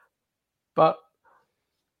 Mm-hmm. But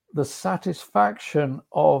the satisfaction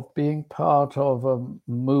of being part of a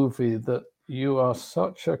movie that you are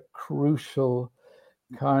such a crucial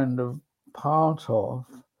kind of part of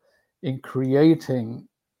in creating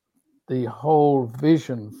the whole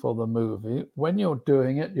vision for the movie. When you're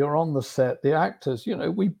doing it, you're on the set, the actors,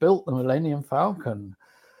 we built the Millennium Falcon,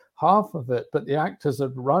 half of it, but the actors are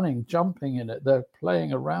running, jumping in it, they're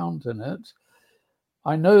playing around in it.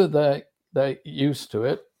 I know they're used to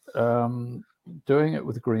it, doing it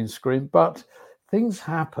with green screen, but things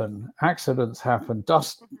happen, accidents happen,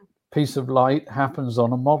 dust piece of light happens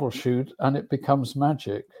on a model shoot and it becomes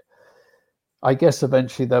magic. I guess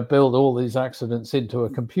eventually they'll build all these accidents into a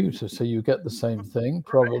computer, so you get the same thing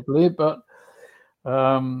probably. But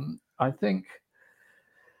I think,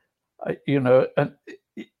 and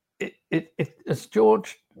it's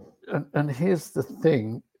George, and here's the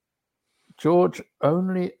thing: George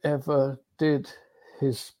only ever did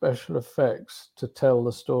his special effects to tell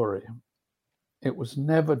the story. It was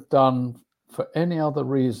never done for any other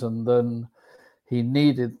reason than he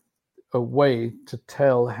needed a way to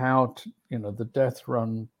tell how to,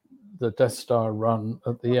 the Death Star run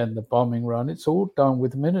at the end, the bombing run. It's all done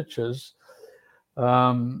with miniatures.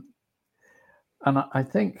 And I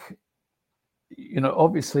think,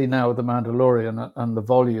 obviously now with The Mandalorian and the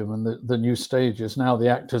volume and the new stages, now the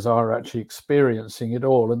actors are actually experiencing it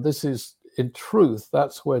all. And this is, in truth,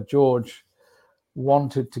 that's where George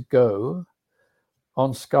wanted to go.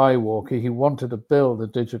 On Skywalker, he wanted to build a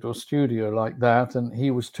digital studio like that, and he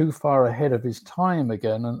was too far ahead of his time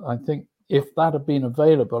again. And I think if that had been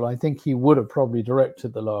available, I think he would have probably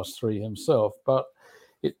directed the last three himself, but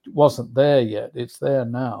it wasn't there yet. It's there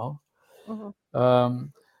now. Mm-hmm.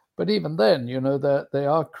 But even then, they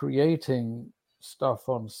are creating stuff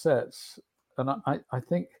on sets. And I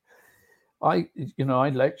think I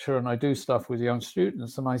lecture and I do stuff with young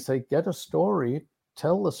students, and I say, get a story.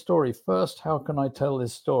 Tell the story first. How can I tell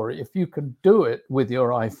this story? If you can do it with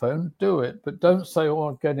your iPhone, do it. But don't say, "Oh,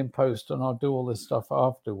 I'll get in post and I'll do all this stuff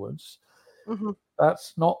afterwards." Mm-hmm.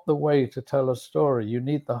 That's not the way to tell a story. You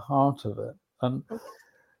need the heart of it. And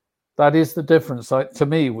that is the difference, to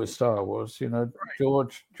me, with Star Wars.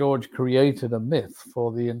 George created a myth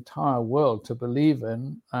for the entire world to believe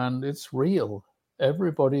in, and it's real.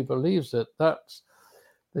 Everybody believes it.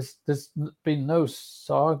 There's been no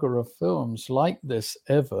saga of films like this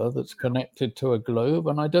ever that's connected to a globe,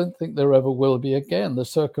 and I don't think there ever will be again. The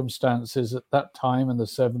circumstances at that time in the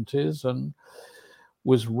 70s and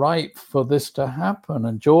was ripe for this to happen,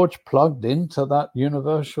 and George plugged into that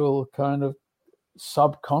universal kind of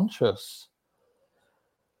subconscious.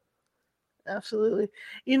 Absolutely.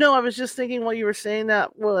 I was just thinking while you were saying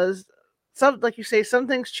that was like you say, some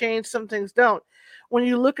things change, some things don't. When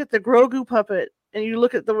you look at the Grogu puppet and you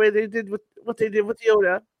look at the way they did with what they did with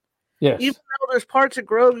Yoda, yes, even though there's parts of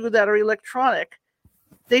Grogu that are electronic,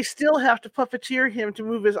 they still have to puppeteer him to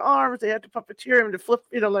move his arms. They have to puppeteer him to flip,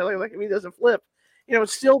 like if he doesn't flip,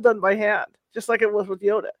 it's still done by hand, just like it was with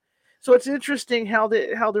Yoda. So it's interesting how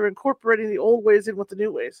they're incorporating the old ways in with the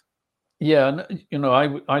new ways. Yeah, and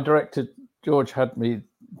I directed. George had me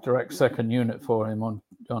direct second unit for him on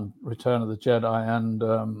Return of the Jedi and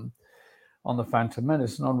on The Phantom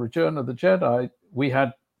Menace. And on Return of the Jedi, we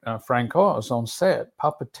had Frank Oz on set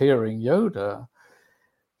puppeteering Yoda,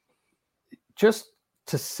 just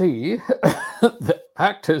to see the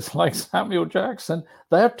actors like Samuel Jackson.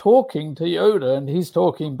 They're talking to Yoda and he's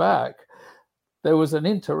talking back. There was an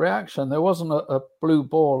interaction. There wasn't a blue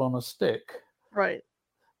ball on a stick. Right.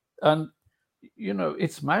 And,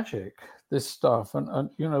 it's magic. this stuff. And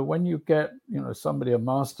when you get, somebody, a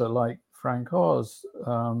master like Frank Oz,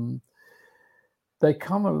 they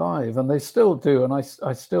come alive, and they still do. And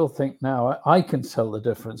I still think now I can tell the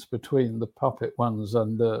difference between the puppet ones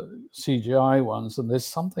and the CGI ones. And there's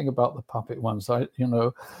something about the puppet ones, and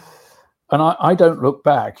I don't look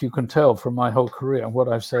back. You can tell from my whole career and what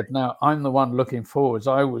I've said now. I'm the one looking forwards.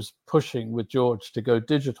 I was pushing with George to go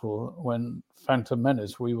digital when Phantom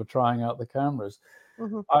Menace, we were trying out the cameras.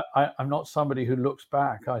 Mm-hmm. I'm not somebody who looks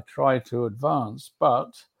back. I try to advance,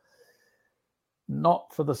 but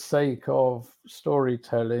not for the sake of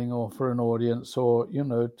storytelling or for an audience, or,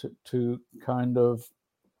 to kind of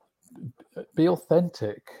be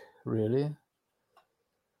authentic, really.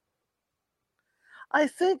 I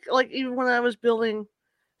think, like, even when I was building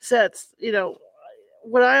sets,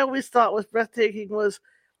 what I always thought was breathtaking was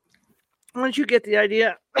once you get the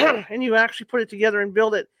idea and you actually put it together and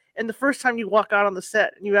build it, and the first time you walk out on the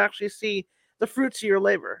set and you actually see the fruits of your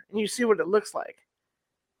labor and you see what it looks like.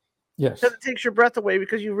 Yes. Because it takes your breath away,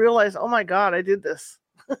 because you realize, oh my God, I did this.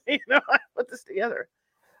 I put this together.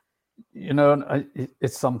 And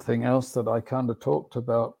it's something else that I kind of talked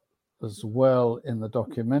about as well in the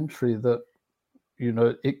documentary, that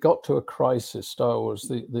it got to a crisis. Star Wars,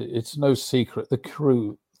 it's no secret, the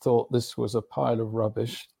crew thought this was a pile of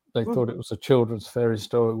rubbish. They thought it was a children's fairy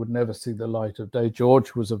story, would never see the light of day.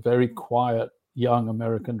 George was a very quiet young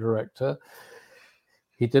American director.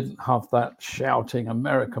 He didn't have that shouting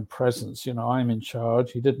American presence, I'm in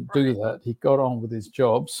charge. He didn't do that. He got on with his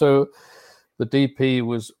job. So the DP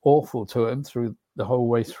was awful to him through the whole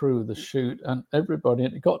way through the shoot, and everybody.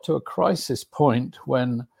 And it got to a crisis point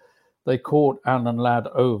when they called Alan Ladd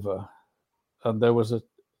over, and there was a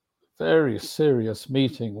very serious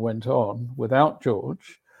meeting went on without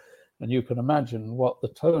George, and you can imagine what the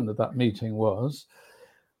tone of that meeting was.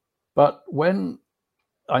 But when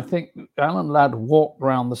I think Alan Ladd walked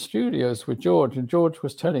around the studios with George, and George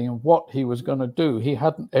was telling him what he was going to do. He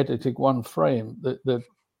hadn't edited one frame.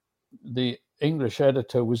 The English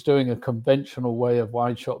editor was doing a conventional way of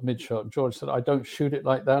wide shot, mid shot. George said, I don't shoot it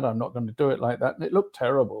like that. I'm not going to do it like that. And it looked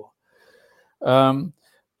terrible.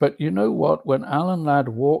 But you know what? When Alan Ladd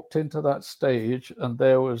walked into that stage and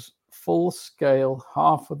there was full scale,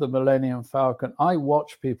 half of the Millennium Falcon, I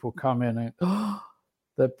watched people come in and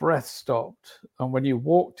their breath stopped. And when you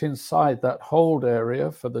walked inside that hold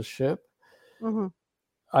area for the ship,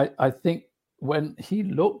 I think when he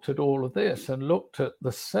looked at all of this and looked at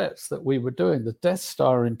the sets that we were doing, the Death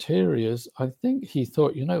Star interiors, I think he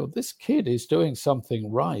thought, this kid is doing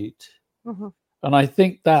something right. And I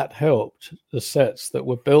think that helped the sets that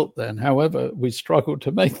were built then. However, we struggled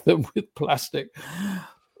to make them with plastic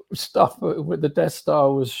stuff. With the Death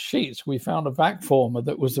Star was sheets. We found a vac former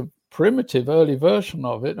that was a primitive early version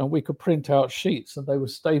of it, and we could print out sheets, and they were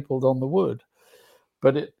stapled on the wood.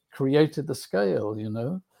 But it created the scale,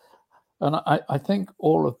 And I think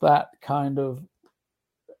all of that kind of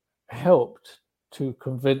helped to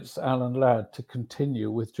convince Alan Ladd to continue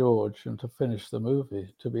with George and to finish the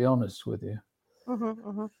movie, to be honest with you.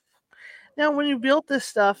 Now, when you built this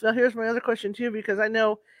stuff, now here's my other question too, because I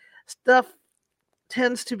know stuff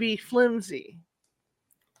tends to be flimsy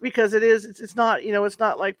because it's not, it's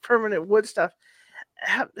not like permanent wood stuff.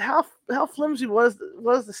 How flimsy was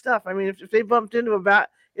the stuff? I mean, if they bumped into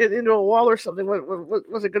a wall or something,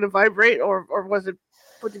 was it going to vibrate, or was it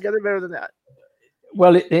put together better than that?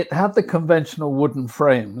 Well, it had the conventional wooden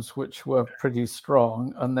frames, which were pretty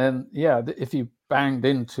strong. And then, if you banged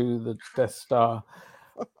into the Death Star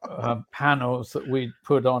panels that we'd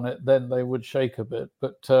put on it, then they would shake a bit.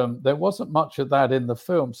 But there wasn't much of that in the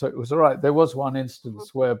film, so it was all right. There was one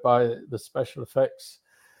instance whereby the special effects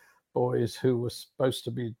boys who were supposed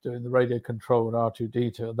to be doing the radio controlled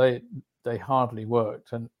R2D2, they hardly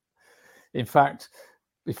worked. And in fact,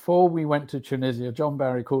 before we went to Tunisia, John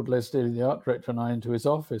Barry called Les Dealey, the art director, and I into his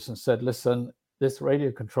office and said, listen, this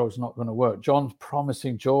radio control is not going to work. John's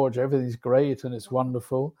promising George everything's great and it's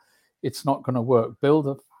wonderful. It's not going to work. Build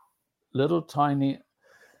a little tiny,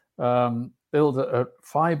 build a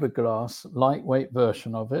fiberglass lightweight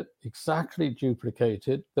version of it, exactly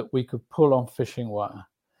duplicated, that we could pull on fishing wire.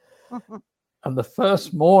 And the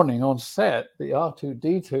first morning on set, the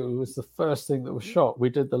R2D2 was the first thing that was shot. We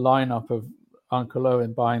did the lineup of Uncle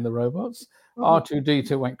Owen buying the robots.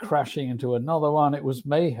 R2D2 went crashing into another one. It was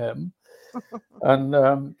mayhem.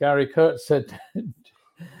 And Gary Kurtz said,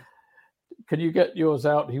 can you get yours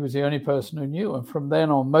out? He was the only person who knew. And from then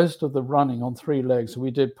on, most of the running on three legs,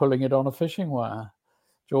 we did pulling it on a fishing wire.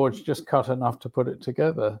 George just cut enough to put it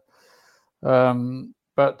together.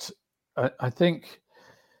 But I think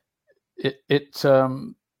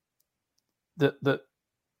that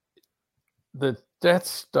the Death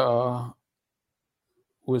Star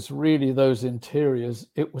was really those interiors.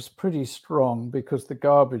 It was pretty strong because the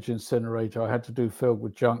garbage incinerator I had to do filled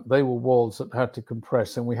with junk. They were walls that had to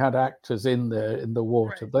compress, and we had actors in there in the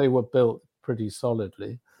water. Right. They were built pretty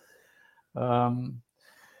solidly. The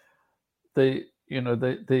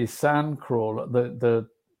sand crawler,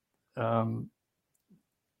 I'm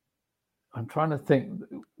trying to think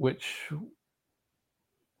which.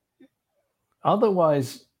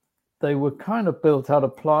 Otherwise, they were kind of built out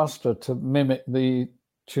of plaster to mimic the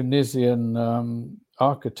Tunisian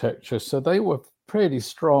architecture, so they were pretty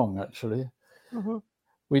strong actually. Mm-hmm.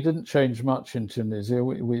 We didn't change much in Tunisia.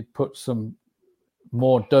 We put some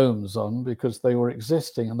more domes on because they were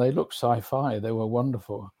existing and they looked sci-fi. They were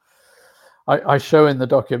wonderful. I show in the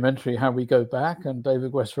documentary how we go back, and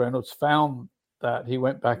David West Reynolds found that. He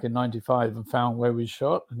went back in '95 and found where we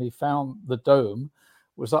shot, and he found the dome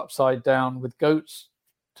was upside down with goats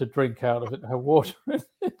to drink out of it and have water in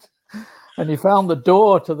it. And he found the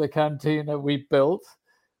door to the cantina we built,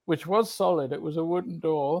 which was solid. It was a wooden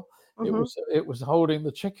door. Mm-hmm. It was holding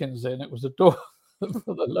the chickens in. It was a door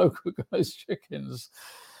for the local guys' chickens.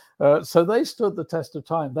 So they stood the test of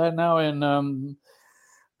time. They're now in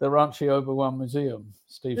the Ranchi Oberwan Museum.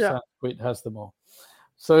 Steve Sandquist has them all.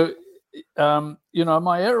 So,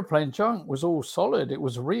 my airplane junk was all solid. It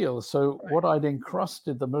was real. So what I'd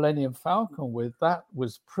encrusted the Millennium Falcon with, that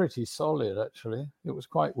was pretty solid, actually. It was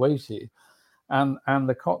quite weighty. And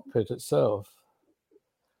the cockpit itself.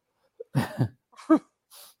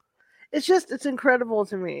 It's incredible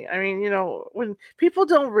to me. I mean, when people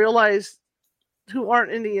don't realize, who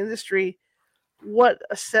aren't in the industry, what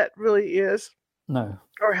a set really is. No.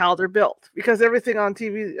 Or how they're built, because everything on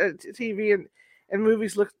TV and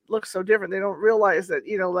movies look so different. They don't realize that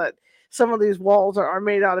that some of these walls are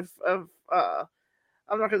made out of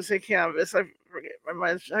I'm not going to say canvas. I forget, my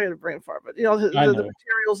mind's, I got a brain fart, but the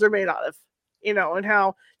materials they're made out of, and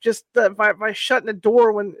how just by shutting the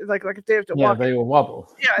door when like if they have to walk, they will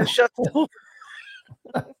wobble. Yeah, it shuts the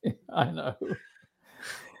door. I know.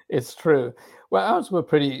 It's true. Well, ours were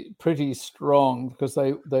pretty strong because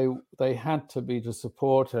they had to be to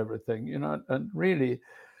support everything, and really,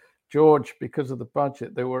 George, because of the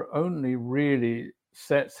budget, there were only really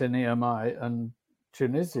sets in EMI and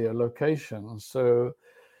Tunisia locations. So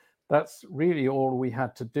that's really all we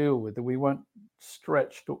had to deal with. We weren't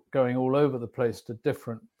stretched going all over the place to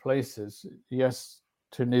different places. Yes,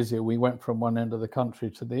 Tunisia, we went from one end of the country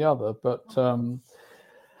to the other, but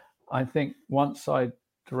I think once I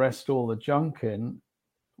dressed all the junk in,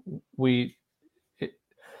 when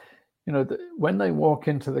they walk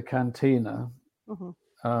into the cantina,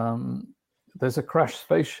 there's a crashed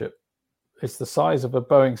spaceship. It's the size of a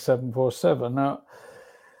Boeing 747. Now,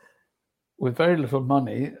 with very little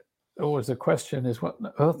money, always the question is, what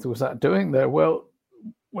on earth was that doing there? Well,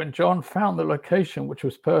 when John found the location, which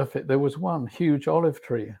was perfect, there was one huge olive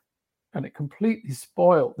tree, and it completely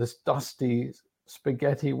spoiled this dusty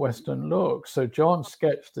spaghetti Western look. So John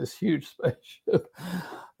sketched this huge spaceship.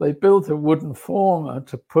 They built a wooden former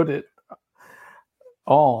to put it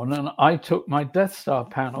on, and I took my Death Star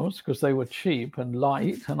panels because they were cheap and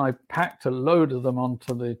light, and I packed a load of them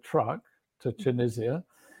onto the truck to Tunisia,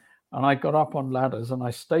 and I got up on ladders and I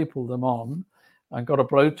stapled them on and got a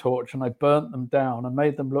blowtorch and I burnt them down and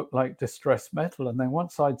made them look like distressed metal. And then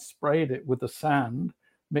once I'd sprayed it with the sand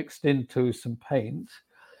mixed into some paint,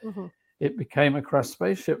 it became a crashed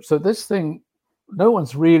spaceship. So this thing, no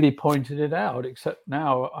one's really pointed it out, except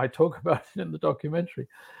now I talk about it in the documentary.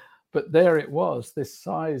 But there it was, this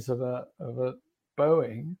size of a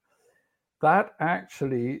Boeing, that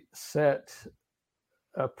actually set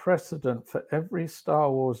a precedent for every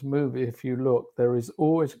Star Wars movie. If you look, there is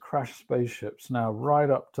always crashed spaceships now, right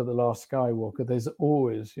up to The Last Skywalker. There's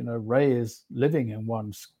always, Rey is living in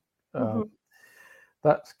one.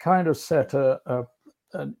 That's kind of set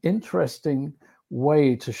an interesting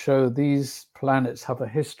way to show these planets have a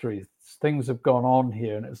history. Things have gone on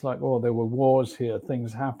here, and it's like, oh, there were wars here,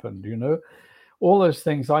 things happened, all those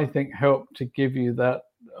things I think help to give you that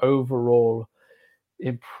overall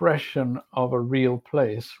impression of a real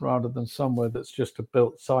place rather than somewhere that's just a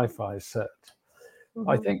built sci-fi set.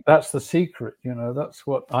 I think that's the secret, that's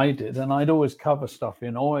what I did. And I'd always cover stuff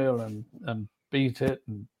in oil and beat it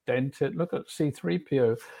and dent it. Look at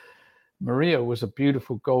C-3PO. Maria was a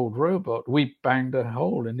beautiful gold robot. We banged a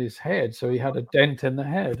hole in his head, so he had a dent in the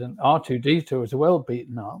head. And R2-D2 was well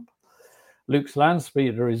beaten up. Luke's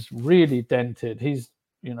Landspeeder is really dented. He's,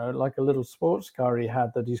 like a little sports car he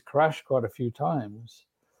had that he's crashed quite a few times.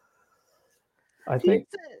 I think.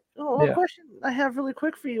 One question I have really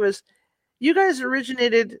quick for you is, you guys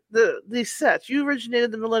originated these sets. You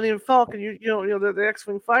originated the Millennium Falcon. You know the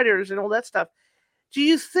X-wing fighters and all that stuff. Do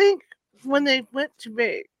you think when they went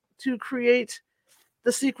to create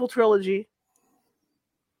the sequel trilogy,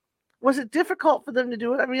 was it difficult for them to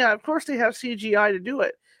do it? I mean, yeah, of course they have CGI to do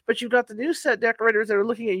it, but you've got the new set decorators that are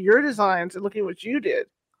looking at your designs and looking at what you did.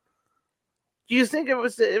 Do you think it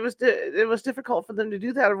was difficult for them to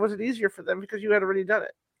do that, or was it easier for them because you had already done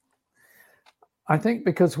it? I think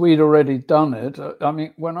because we'd already done it. I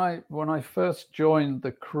mean, when I first joined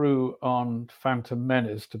the crew on Phantom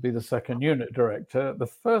Menace to be the second unit director, the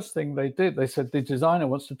first thing they did, they said, the designer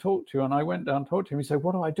wants to talk to you. And I went down and talked to him. He said,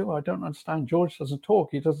 what do I do? I don't understand. George doesn't talk.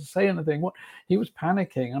 He doesn't say anything. What? He was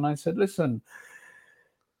panicking. And I said, listen,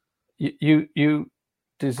 you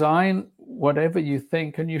design whatever you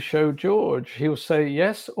think and you show George. He'll say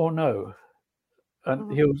yes or no.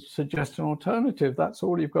 And he'll suggest an alternative. That's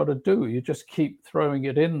all you've got to do. You just keep throwing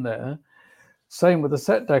it in there. Same with the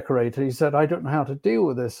set decorator. He said, I don't know how to deal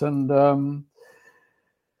with this. And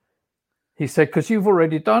he said, because you've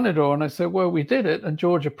already done it all. And I said, well, we did it and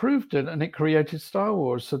George approved it and it created Star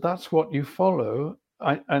Wars. So that's what you follow.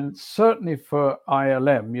 And certainly for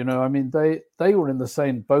ILM, you know, I mean, they were in the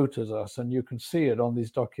same boat as us, and you can see it on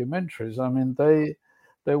these documentaries. I mean,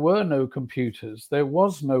 there were no computers. There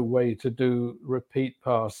was no way to do repeat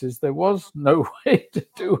passes. There was no way to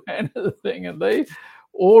do anything. And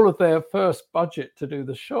all of their first budget to do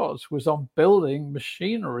the shots was on building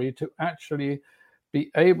machinery to actually be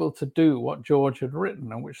able to do what George had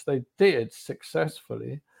written, and which they did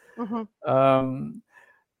successfully.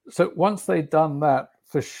 So once they'd done that,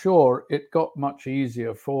 for sure, it got much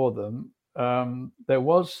easier for them.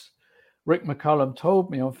 Rick McCullum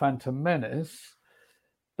told me on Phantom Menace,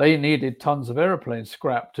 they needed tons of airplane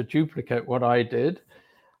scrap to duplicate what I did.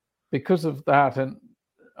 Because of that and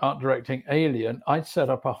art directing Alien, I'd set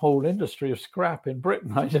up a whole industry of scrap in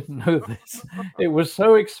Britain. I didn't know this. It was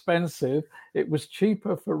so expensive. It was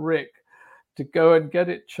cheaper for Rick to go and get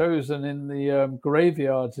it chosen in the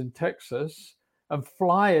graveyards in Texas and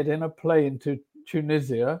fly it in a plane to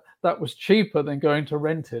Tunisia. That was cheaper than going to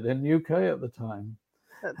rent it in the UK at the time.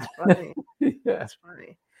 That's funny. Yeah. That's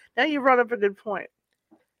funny. Now you brought up a good point.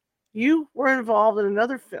 You were involved in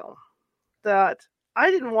another film that I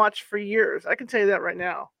didn't watch for years. I can tell you that right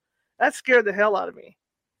now. That scared the hell out of me.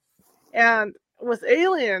 And with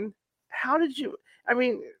Alien, how did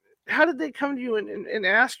they come to you and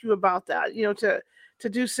ask you about that, you know, to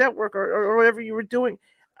do set work or whatever you were doing,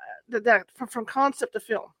 that from concept to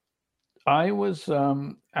film? I was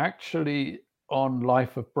actually on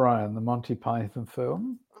Life of Brian, the Monty Python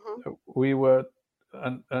film. We were,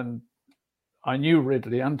 and I knew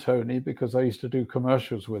Ridley and Tony because I used to do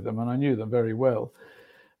commercials with them, and I knew them very well.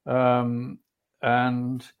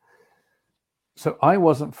 And so I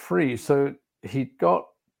wasn't free. So he got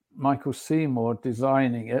Michael Seymour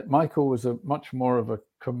designing it. Michael was much more of a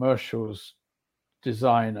commercials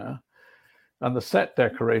designer, and the set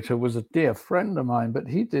decorator was a dear friend of mine, but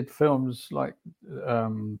he did films like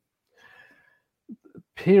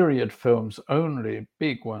period films only,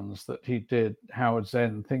 big ones that he did, Howard's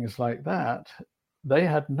End, things like that. They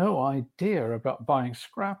had no idea about buying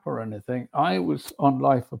scrap or anything. I was on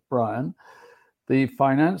Life of Brian. The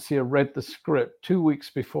financier read the script 2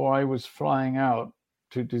 weeks before I was flying out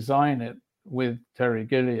to design it with Terry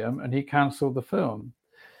Gilliam, and he cancelled the film.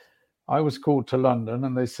 I was called to London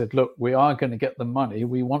and they said, look, we are going to get the money.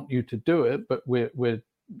 We want you to do it, but we're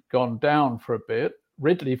gone down for a bit.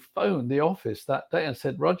 Ridley phoned the office that day and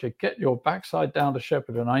said, Roger, get your backside down to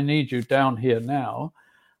Shepperton. I need you down here now.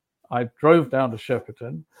 I drove down to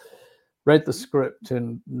Shepperton, read the script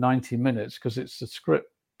in 90 minutes because the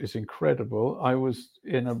script is incredible. I was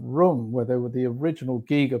in a room where there were the original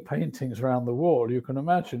Giger paintings around the wall. You can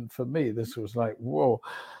imagine, for me, this was like, whoa.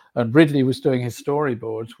 And Ridley was doing his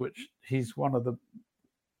storyboards, which he's one of the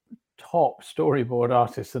top storyboard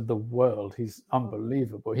artists in the world. He's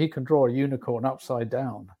unbelievable. He can draw a unicorn upside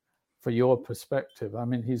down for your perspective. I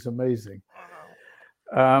mean, he's amazing.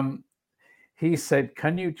 He said,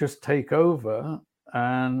 can you just take over?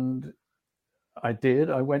 And I did.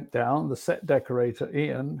 I went down. The set decorator,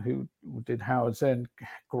 Ian, who did Howard's End,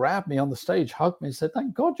 grabbed me on the stage, hugged me, and said,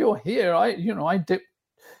 thank God you're here. I dipped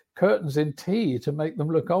curtains in tea to make them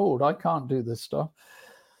look old. I can't do this stuff.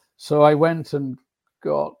 So I went and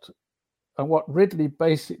what Ridley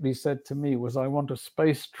basically said to me was, I want a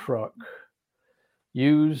space truck,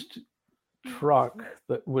 used truck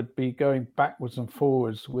that would be going backwards and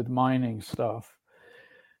forwards with mining stuff.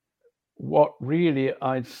 What really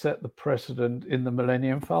I'd set the precedent in the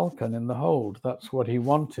Millennium Falcon in the hold. That's what he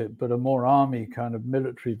wanted, but a more army kind of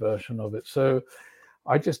military version of it. So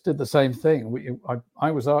I just did the same thing. I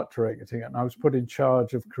was art directing it, and I was put in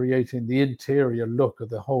charge of creating the interior look of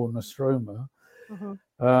the whole Nostromo. Mm-hmm.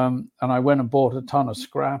 And I went and bought a ton of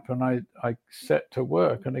scrap, and I set to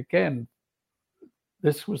work. And again,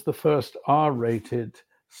 this was the first R-rated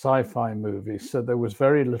sci-fi movie, so there was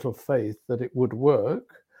very little faith that it would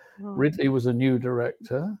work. Mm-hmm. Ridley was a new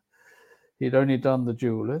director. He'd only done The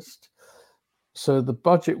Duelist. So the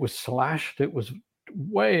budget was slashed. It was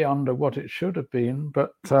way under what it should have been,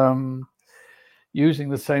 but using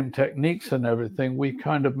the same techniques and everything, we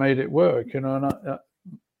kind of made it work, you know.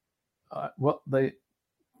 And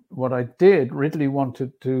what I did, Ridley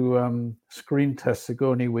wanted to screen test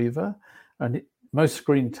Sigourney Weaver, and most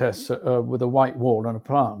screen tests are with a white wall and a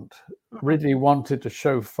plant. Ridley wanted to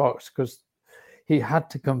show Fox, because he had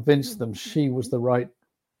to convince them she was the right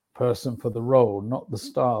person for the role, not the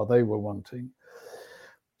star they were wanting.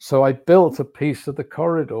 So I built a piece of the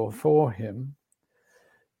corridor for him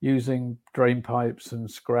using drain pipes and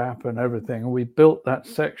scrap and everything. And we built that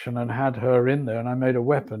section and had her in there. And I made a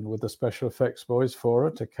weapon with the special effects boys for her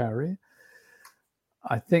to carry.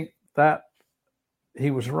 I think that he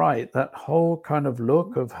was right. That whole kind of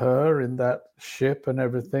look of her in that ship and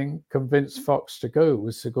everything convinced Fox to go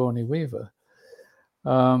with Sigourney Weaver.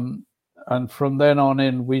 And from then on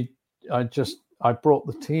in, I brought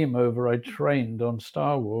the team over I trained on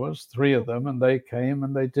Star Wars, 3 of them, and they came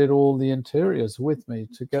and they did all the interiors with me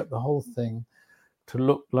to get the whole thing to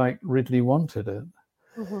look like Ridley wanted it.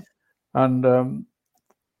 Mm-hmm. And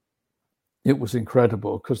it was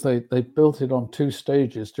incredible, because they built it on 2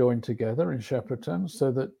 stages joined together in Shepperton,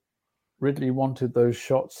 so that Ridley wanted those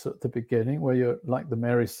shots at the beginning where you're like the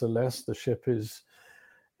Mary Celeste, the ship is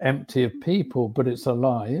empty of people, but it's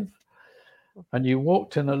alive. And you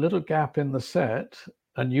walked in a little gap in the set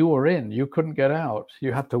and you were in. You couldn't get out.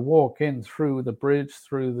 You had to walk in through the bridge,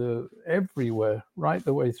 everywhere, right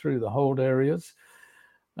the way through the hold areas,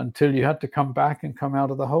 until you had to come back and come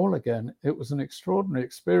out of the hole again. It was an extraordinary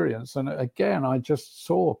experience. And again, I just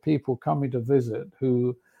saw people coming to visit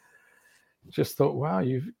who just thought, wow,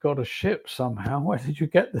 you've got a ship somehow. Where did you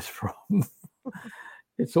get this from?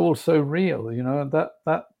 It's all so real, you know.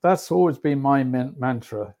 That's always been my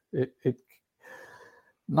mantra.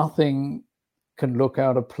 Nothing can look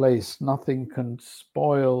out of place. Nothing can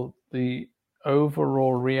spoil the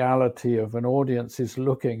overall reality of an audience is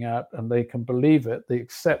looking at, and they can believe it, they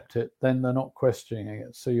accept it, then they're not questioning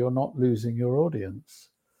it. So you're not losing your audience.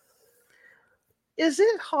 Is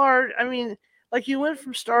it hard? I mean, like, you went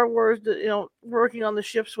from Star Wars to, you know, working on the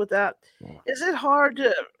ships with that. Is it hard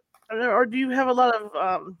to, or do you have a lot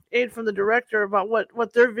of aid from the director about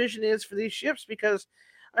what their vision is for these ships? Because,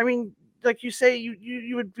 I mean, like you say,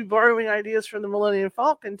 you would be borrowing ideas from the Millennium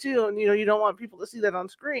Falcon too, and, you know, you don't want people to see that on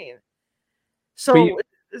screen. So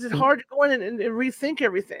is it hard to go in and rethink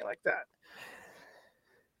everything like that?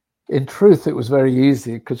 In truth, it was very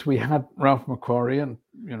easy, because we had Ralph McQuarrie, and,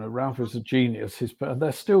 you know, Ralph is a genius. And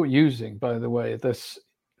they're still using, by the way, this.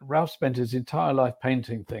 Ralph spent his entire life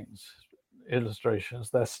painting things,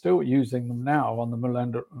 illustrations. They're still using them now on the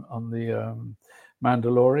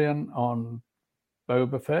Mandalorian, on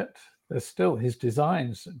Boba Fett. There's still his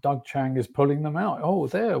designs. Doug Chang is pulling them out. Oh,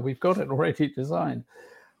 there, we've got it already designed.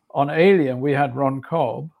 On Alien, we had Ron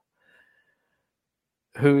Cobb,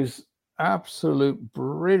 who's absolute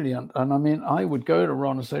brilliant. And I mean, I would go to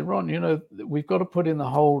Ron and say, Ron, you know, we've got to put in the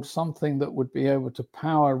hold something that would be able to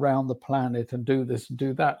power around the planet and do this and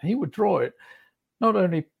do that. He would draw it, not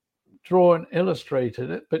only draw and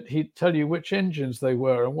illustrated it, but he'd tell you which engines they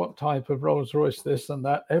were and what type of Rolls Royce, this and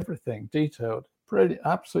that, everything detailed. Brilliant,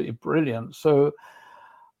 absolutely brilliant. So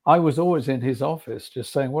I was always in his office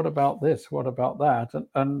just saying, what about this? What about that?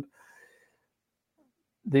 And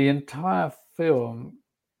the entire film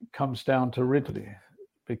comes down to Ridley,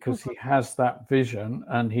 because he has that vision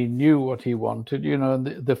and he knew what he wanted. You know,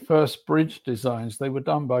 the first bridge designs, they were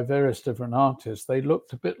done by various different artists. They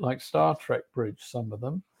looked a bit like Star Trek bridge, some of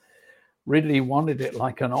them. Ridley wanted it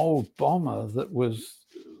like an old bomber that was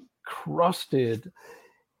crusted.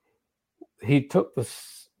 He took the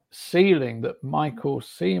ceiling that Michael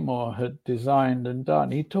Seymour had designed and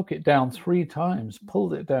done. He took it down 3 times,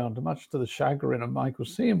 pulled it down, much to the chagrin of Michael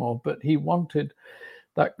Seymour, but he wanted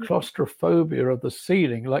that claustrophobia of the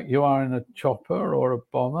ceiling, like you are in a chopper or a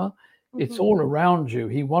bomber. Mm-hmm. It's all around you.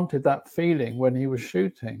 He wanted that feeling when he was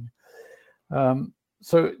shooting.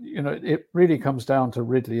 So, you know, it really comes down to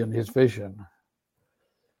Ridley and his vision.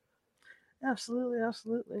 Absolutely,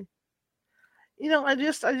 absolutely. You know, I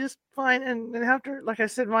just find, and after, like I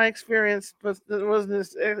said, my experience wasn't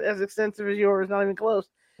as extensive as yours, not even close.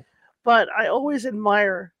 But I always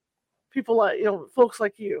admire people like, you know, folks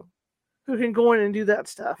like you, who can go in and do that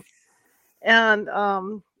stuff. And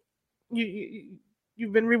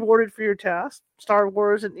you've been rewarded for your task, Star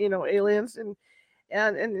Wars and Aliens, and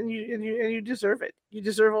you deserve it. You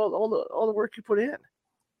deserve all the work you put in.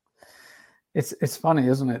 It's funny,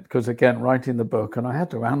 isn't it? Because again, writing the book, and I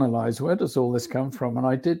had to analyze, where does all this come from? And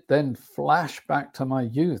I did then flash back to my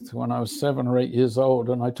youth when I was 7 or 8 years old,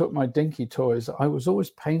 and I took my dinky toys. I was always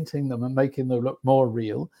painting them and making them look more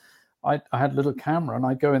real. I had a little camera, and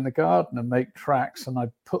I'd go in the garden and make tracks, and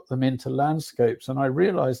I'd put them into landscapes. And I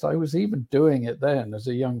realized I was even doing it then as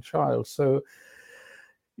a young child. So,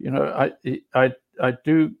 I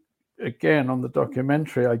do, again, on the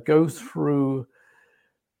documentary, I go through.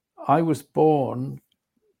 I was born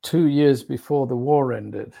 2 years before the war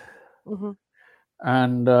ended. Mm-hmm.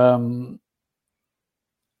 And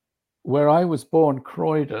where I was born,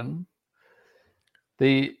 Croydon,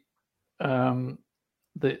 the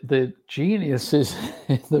geniuses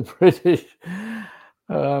in the British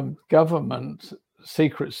government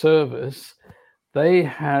Secret Service, they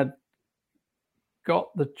had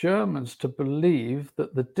got the Germans to believe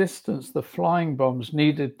that the distance the flying bombs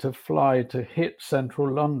needed to fly to hit central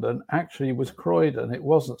London actually was Croydon. It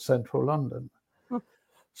wasn't central London.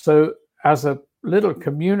 So as a little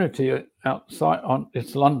community outside,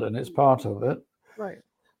 it's London, it's part of it. Right.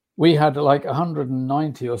 We had like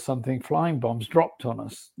 190 or something flying bombs dropped on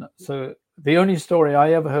us. So the only story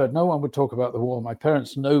I ever heard, no one would talk about the war. My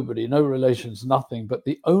parents, nobody, no relations, nothing. But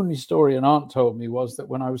the only story an aunt told me was that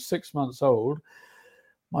when I was 6 months old,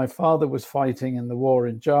 my father was fighting in the war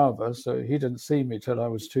in Java, so he didn't see me till I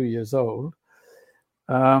was 2 years old.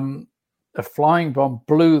 A flying bomb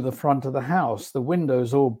blew the front of the house. The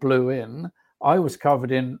windows all blew in. I was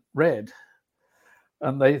covered in red,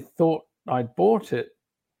 and they thought I'd bought it.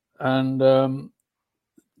 And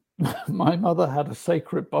my mother had a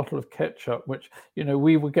sacred bottle of ketchup, which,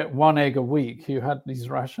 we would get 1 egg a week. You had these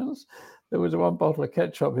rations. There was 1 bottle of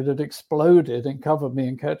ketchup. It had exploded and covered me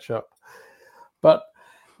in ketchup. But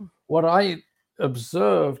what I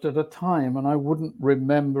observed at a time, and I wouldn't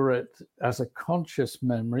remember it as a conscious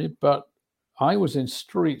memory, but I was in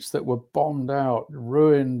streets that were bombed out,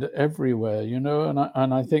 ruined everywhere,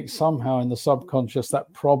 and I think somehow in the subconscious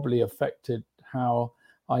that probably affected how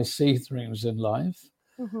I see things in life.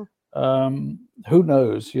 Mm-hmm. Who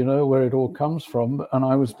knows, where it all comes from. And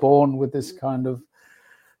I was born with this kind of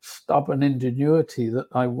stubborn ingenuity that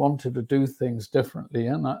I wanted to do things differently.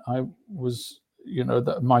 And I was,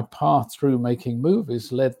 that my path through making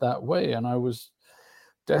movies led that way. And I was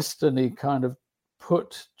destiny kind of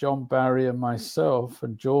put John Barry and myself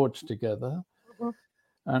and George together, Mm-hmm.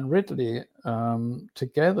 and Ridley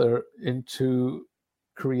together into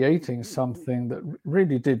creating something that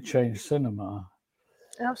really did change cinema.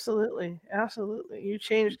 Absolutely. You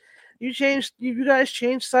guys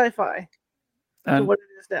changed sci-fi to what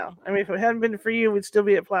it is now. I mean, if it hadn't been for you, we'd still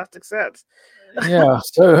be at Plastic Sets. Yeah.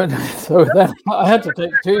 So then I had to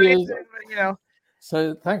take 2 years.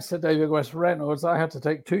 So thanks to David West Reynolds, I had to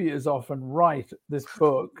take 2 years off and write this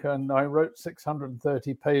book. And I wrote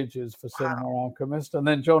 630 pages for Cinema Alchemist. And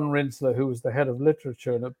then John Rinsler, who was the head of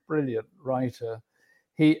literature and a brilliant writer,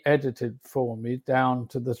 he edited for me down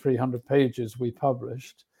to the 300 pages we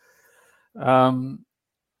published. And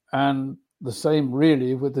the same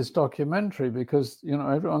really with this documentary, because,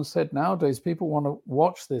 everyone said nowadays people want to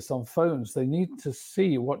watch this on phones. They need to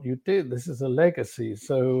see what you did. This is a legacy.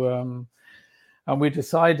 So, and we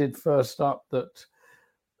decided first up that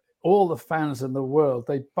all the fans in the world,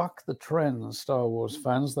 they buck the trends, Star Wars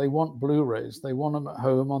fans. They want Blu-rays. They want them at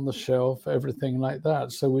home on the shelf, everything like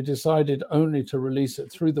that. So we decided only to release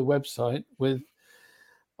it through the website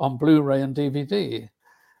on Blu-ray and DVD,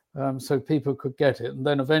 so people could get it. And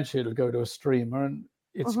then eventually it'll go to a streamer. And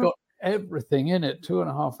it's got everything in it,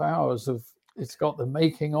 2.5 hours of, it's got the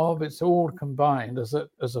making of, it's all combined as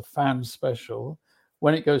a fan special.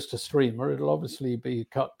 When it goes to streamer, it'll obviously be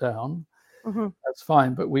cut down. Mm-hmm. That's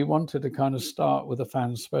fine, but we wanted to kind of start with a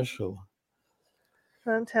fan special.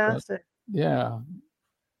 Fantastic. But, yeah.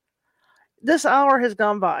 This hour has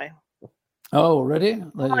gone by. Oh, already? There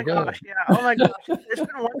oh my gosh, yeah. Oh my gosh. It's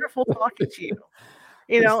been wonderful talking to you.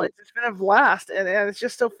 It's been a blast, and it's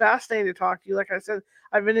just so fascinating to talk to you. Like I said,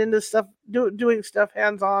 I've been into stuff, doing stuff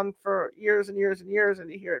hands-on for years and years and years, and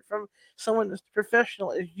to hear it from someone as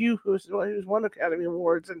professional as you, who's won Academy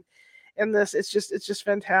Awards, and this, it's just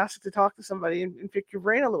fantastic to talk to somebody and pick your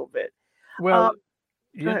brain a little bit. Well,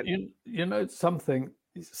 it's something.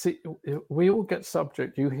 See, we all get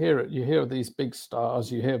subject. You hear it. You hear these big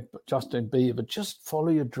stars. You hear Justin Bieber. Just follow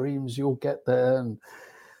your dreams. You'll get there. And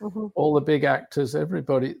all the big actors,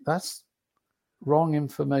 everybody. That's wrong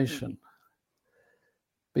information.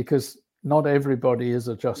 Because not everybody is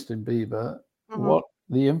a Justin Bieber. Mm-hmm. What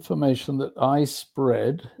the information that I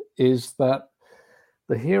spread is that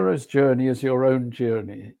the hero's journey is your own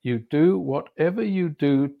journey. You do whatever you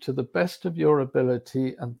do to the best of your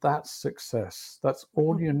ability, and that's success. That's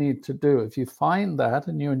all you need to do. If you find that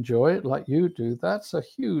and you enjoy it like you do, that's a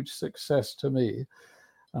huge success to me.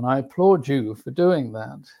 And I applaud you for doing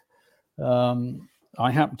that. I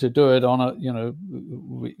happen to do it on a,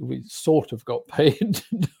 we sort of got paid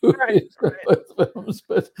to do it for both films,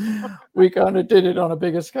 but we kind of did it on a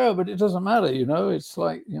bigger scale. But it doesn't matter, It's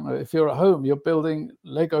like, if you're at home, you're building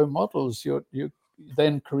Lego models. You're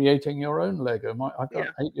then creating your own Lego. I've got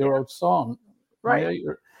an 8-year-old son. Right.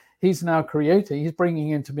 He's now creating. He's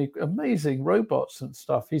bringing into me amazing robots and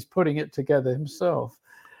stuff. He's putting it together himself.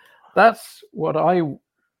 That's what I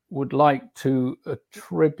would like to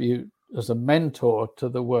attribute as a mentor to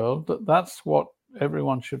the world, that's what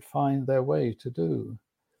everyone should find their way to do.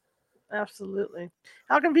 Absolutely.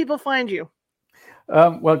 How can people find you?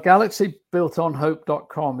 Well,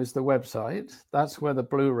 galaxybuiltonhope.com is the website. That's where the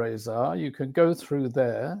Blu-rays are. You can go through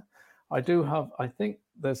there. I think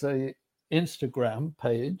there's a Instagram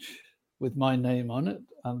page with my name on it,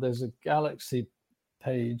 and there's a Galaxy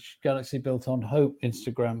page, Galaxy Built on Hope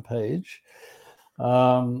Instagram page.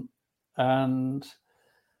 And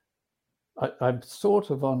I'm sort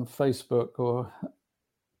of on Facebook or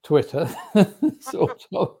Twitter, sort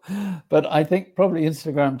of, but I think probably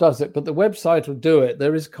Instagram does it, but the website will do it.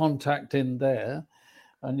 There is contact in there,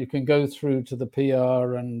 and you can go through to the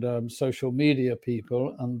PR and social media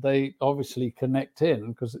people, and they obviously connect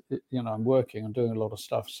in because, I'm working and doing a lot of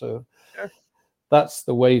stuff. So that's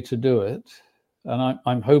the way to do it. And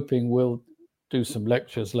I'm hoping we'll do some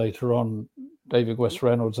lectures later on, David West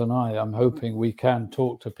Reynolds and I'm hoping we can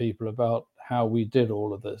talk to people about how we did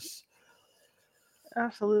all of this.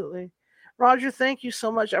 Absolutely. Roger, thank you so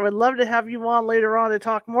much. I would love to have you on later on to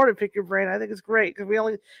talk more, to pick your brain. I think it's great because we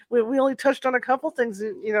only touched on a couple things,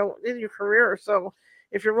 in your career. So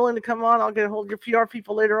if you're willing to come on, I'll get a hold of your PR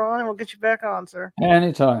people later on and we'll get you back on, sir.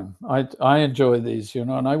 Anytime. I enjoy these, and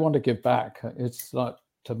I want to give back. It's like,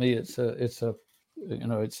 to me, it's a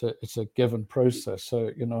given process.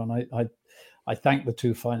 So, and I thank the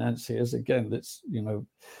two financiers again. That's,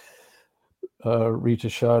 Rita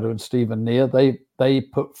Shardo and Stephen Neer. They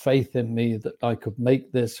put faith in me that I could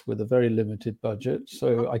make this with a very limited budget.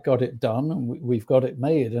 So I got it done, and we've got it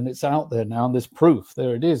made, and it's out there now. And there's proof.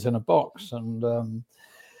 There it is in a box, and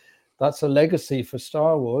that's a legacy for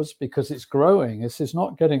Star Wars because it's growing. This is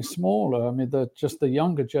not getting smaller. I mean, just the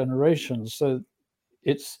younger generations. So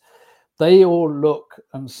they all look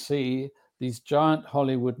and see these giant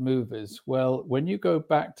Hollywood movies. Well, when you go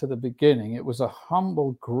back to the beginning, it was a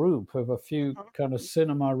humble group of a few kind of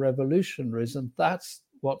cinema revolutionaries, and that's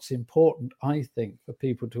what's important, I think, for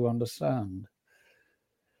people to understand.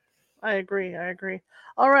 I agree.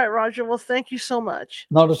 All right, Roger. Well, thank you so much.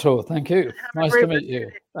 Not at all. Thank you. Nice to meet you.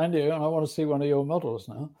 And you. And I want to see one of your models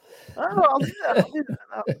now. Oh, I'll do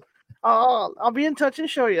that. I'll be in touch and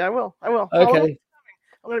show you. I will. Okay.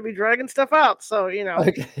 I'm going to be dragging stuff out, so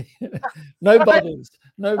Okay. No bodies.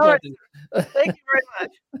 No bodies. Right. Thank you very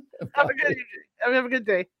much. Have a good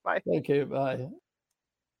day. Bye. Thank you. Bye.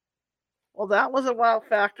 Well, that was a wow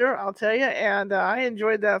factor, I'll tell you, and I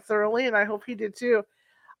enjoyed that thoroughly, and I hope he did too.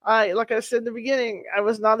 Like I said in the beginning, I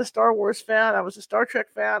was not a Star Wars fan. I was a Star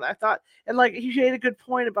Trek fan. I thought, and like he made a good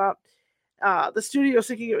point about the studio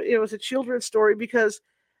thinking it was a children's story, because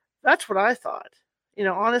that's what I thought.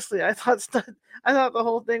 Honestly, I thought the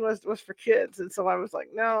whole thing was for kids, and so I was like,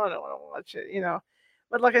 no, I don't want to watch it,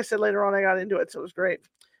 But like I said, later on, I got into it, so it was great.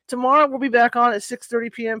 Tomorrow we'll be back on at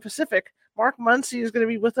 6:30 p.m. Pacific. Mark Muncy is going to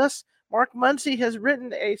be with us. Mark Muncy has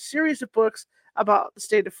written a series of books about the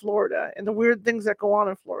state of Florida and the weird things that go on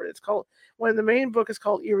in Florida. The main book is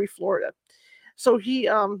called Eerie, Florida. So he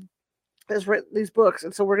has written these books,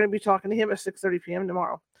 and so we're going to be talking to him at 6:30 p.m.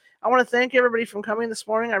 tomorrow. I want to thank everybody for coming this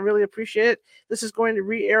morning. I really appreciate it. This is going to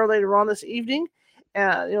re-air later on this evening,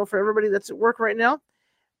 for everybody that's at work right now.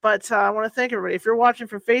 But I want to thank everybody. If you're watching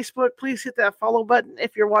from Facebook, please hit that follow button.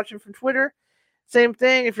 If you're watching from Twitter, same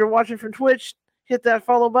thing. If you're watching from Twitch, hit that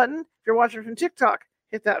follow button. If you're watching from TikTok,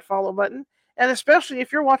 hit that follow button. And especially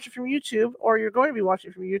if you're watching from YouTube, or you're going to be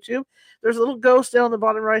watching from YouTube, there's a little ghost down in the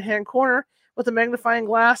bottom right-hand corner with a magnifying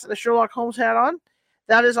glass and a Sherlock Holmes hat on.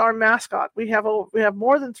 That is our mascot. We have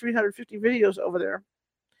more than 350 videos over there,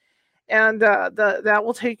 and that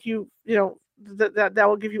will take you, that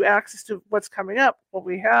will give you access to what's coming up, what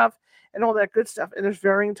we have, and all that good stuff. And there's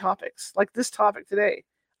varying topics, like this topic today.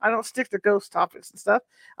 I don't stick to ghost topics and stuff.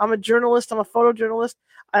 I'm a journalist. I'm a photojournalist.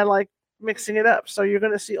 I like mixing it up. So you're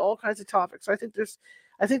going to see all kinds of topics. I think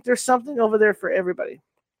I think there's something over there for everybody.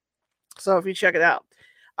 So if you check it out.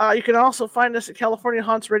 You can also find us at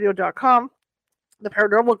CaliforniaHauntsRadio.com, the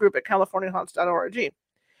paranormal group at CaliforniaHaunts.org.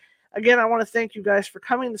 Again, I want to thank you guys for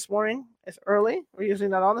coming this morning. It's early. We're usually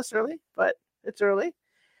not on this early, but it's early.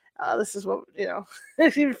 This is what,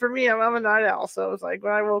 even for me, I'm a night owl. So it was like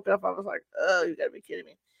when I woke up, I was like, oh, you got to be kidding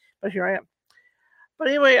me. But here I am. But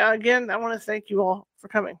anyway, again, I want to thank you all for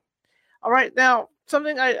coming. All right. Now,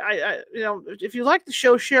 something if you like the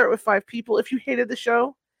show, share it with 5 people. If you hated the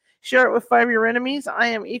show, share it with 5 of your enemies. I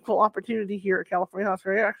am equal opportunity here at California Haunts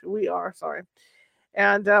Radio. Actually, we are. Sorry.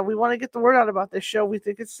 And we want to get the word out about this show. We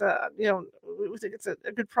think it's, we think it's a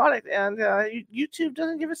good product. And YouTube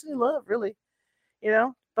doesn't give us any love, really,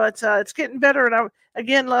 But it's getting better.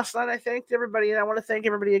 And last night I thanked everybody, and I want to thank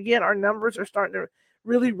everybody again. Our numbers are starting to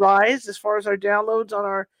really rise as far as our downloads on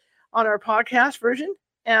our podcast version.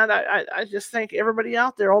 And I just thank everybody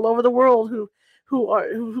out there all over the world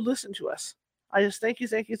who listen to us. I just thank you,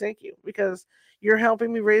 because you're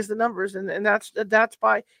helping me raise the numbers, and that's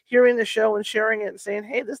by hearing the show and sharing it and saying,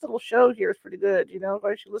 hey, this little show here is pretty good, why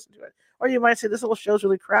don't you listen to it? Or you might say, this little show's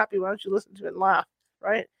really crappy, why don't you listen to it and laugh,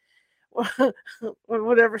 right?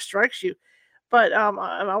 Whatever strikes you. But I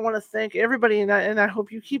want to thank everybody, and I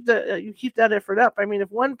hope you keep that effort up. I mean,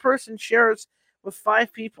 if one person shares with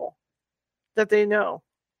 5 people that they know,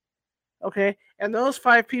 okay, and those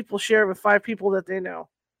 5 people share with 5 people that they know,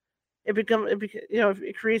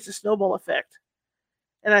 it creates a snowball effect.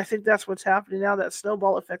 And I think that's what's happening now. That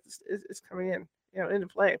snowball effect is coming into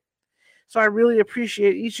play. So I really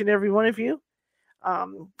appreciate each and every one of you.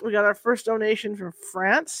 We got our first donation from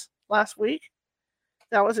France last week.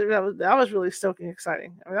 That was really stoking,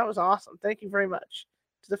 exciting. I mean, that was awesome. Thank you very much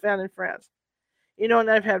to the fan in France. And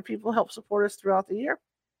I've had people help support us throughout the year.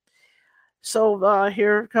 So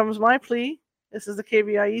here comes my plea. This is the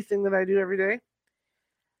KVIE thing that I do every day.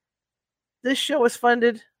 This show is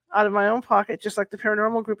funded out of my own pocket, just like the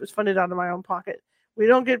paranormal group is funded out of my own pocket. We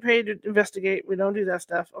don't get paid to investigate. We don't do that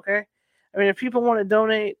stuff, okay? I mean, if people want to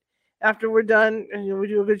donate after we're done and we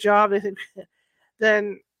do a good job,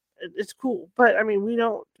 then it's cool. But, I mean, we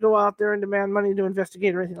don't go out there and demand money to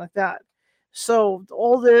investigate or anything like that. So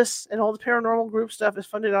all this and all the paranormal group stuff is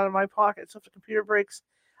funded out of my pocket. So if the computer breaks,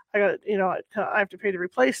 I have to pay to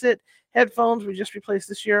replace it. Headphones we just replaced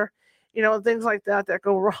this year. Things like that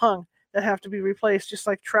go wrong, that have to be replaced, just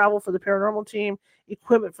like travel for the paranormal team,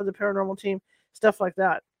 equipment for the paranormal team, stuff like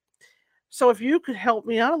that. So if you could help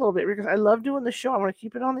me out a little bit, because I love doing the show, I want to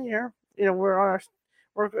keep it on the air. We're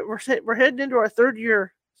heading into our 3rd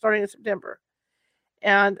year starting in September,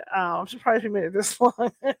 and I'm surprised we made it this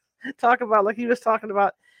long. Talk about, like he was talking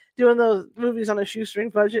about, doing those movies on a shoestring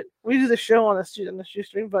budget. We do the show on a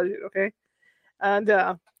shoestring budget, okay?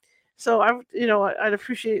 And so I'd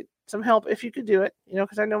appreciate some help if you could do it,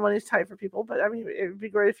 because I know money's tight for people, but I mean, it would be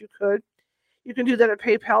great if you could. You can do that at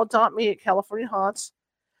paypal.me/CaliforniaHaunts,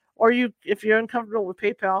 or if you're uncomfortable with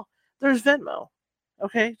PayPal, there's Venmo,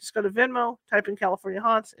 okay? Just go to Venmo, type in California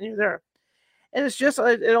Haunts, and you're there. And it's just,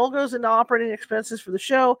 it all goes into operating expenses for the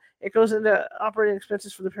show. It goes into operating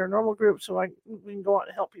expenses for the paranormal group, so we can go out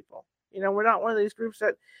and help people. We're not one of these groups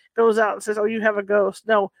that goes out and says, oh, you have a ghost.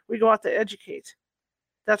 No, we go out to educate.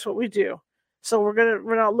 That's what we do. So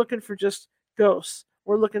we're not looking for just ghosts.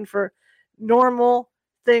 We're looking for normal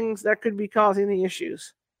things that could be causing the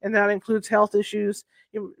issues. And that includes health issues.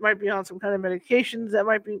 You might be on some kind of medications that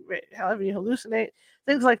might be having you hallucinate,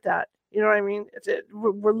 things like that. You know what I mean?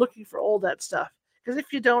 We're looking for all that stuff. Because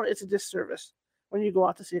if you don't, it's a disservice when you go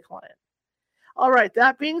out to see a client. All right,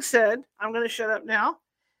 that being said, I'm going to shut up now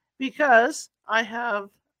because I have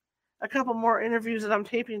a couple more interviews that I'm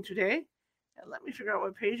taping today. And let me figure out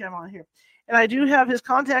what page I'm on here. And I do have his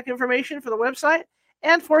contact information for the website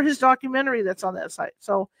and for his documentary that's on that site.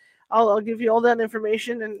 So I'll give you all that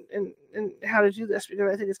information and how to do this,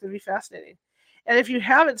 because I think it's going to be fascinating. And if you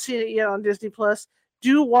haven't seen it yet on Disney Plus,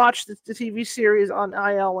 do watch the TV series on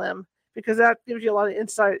ILM, because that gives you a lot of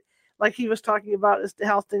insight, like he was talking about, as to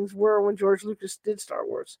how things were when George Lucas did Star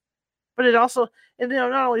Wars. But it also,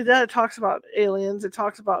 not only that, it talks about aliens. It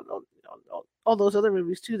talks about all those other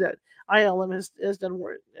movies too that ILM has done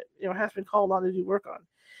work, has been called on to do work on.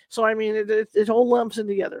 So I mean, it all lumps in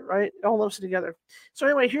together, right? It all lumps in together. So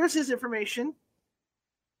anyway, here's his information.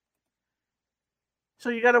 So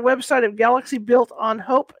you got a website of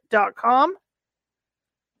galaxybuiltonhope.com.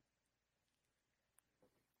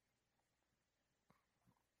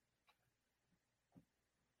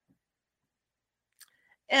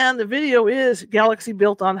 And the video is Galaxy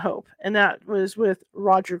Built on Hope. And that was with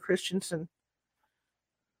Roger Christensen.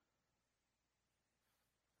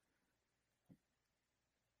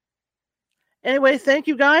 Anyway, thank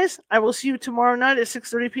you guys. I will see you tomorrow night at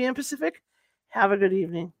 6:30 p.m. Pacific. Have a good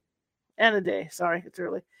evening and a day. Sorry, it's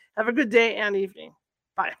early. Have a good day and evening.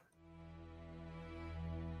 Bye.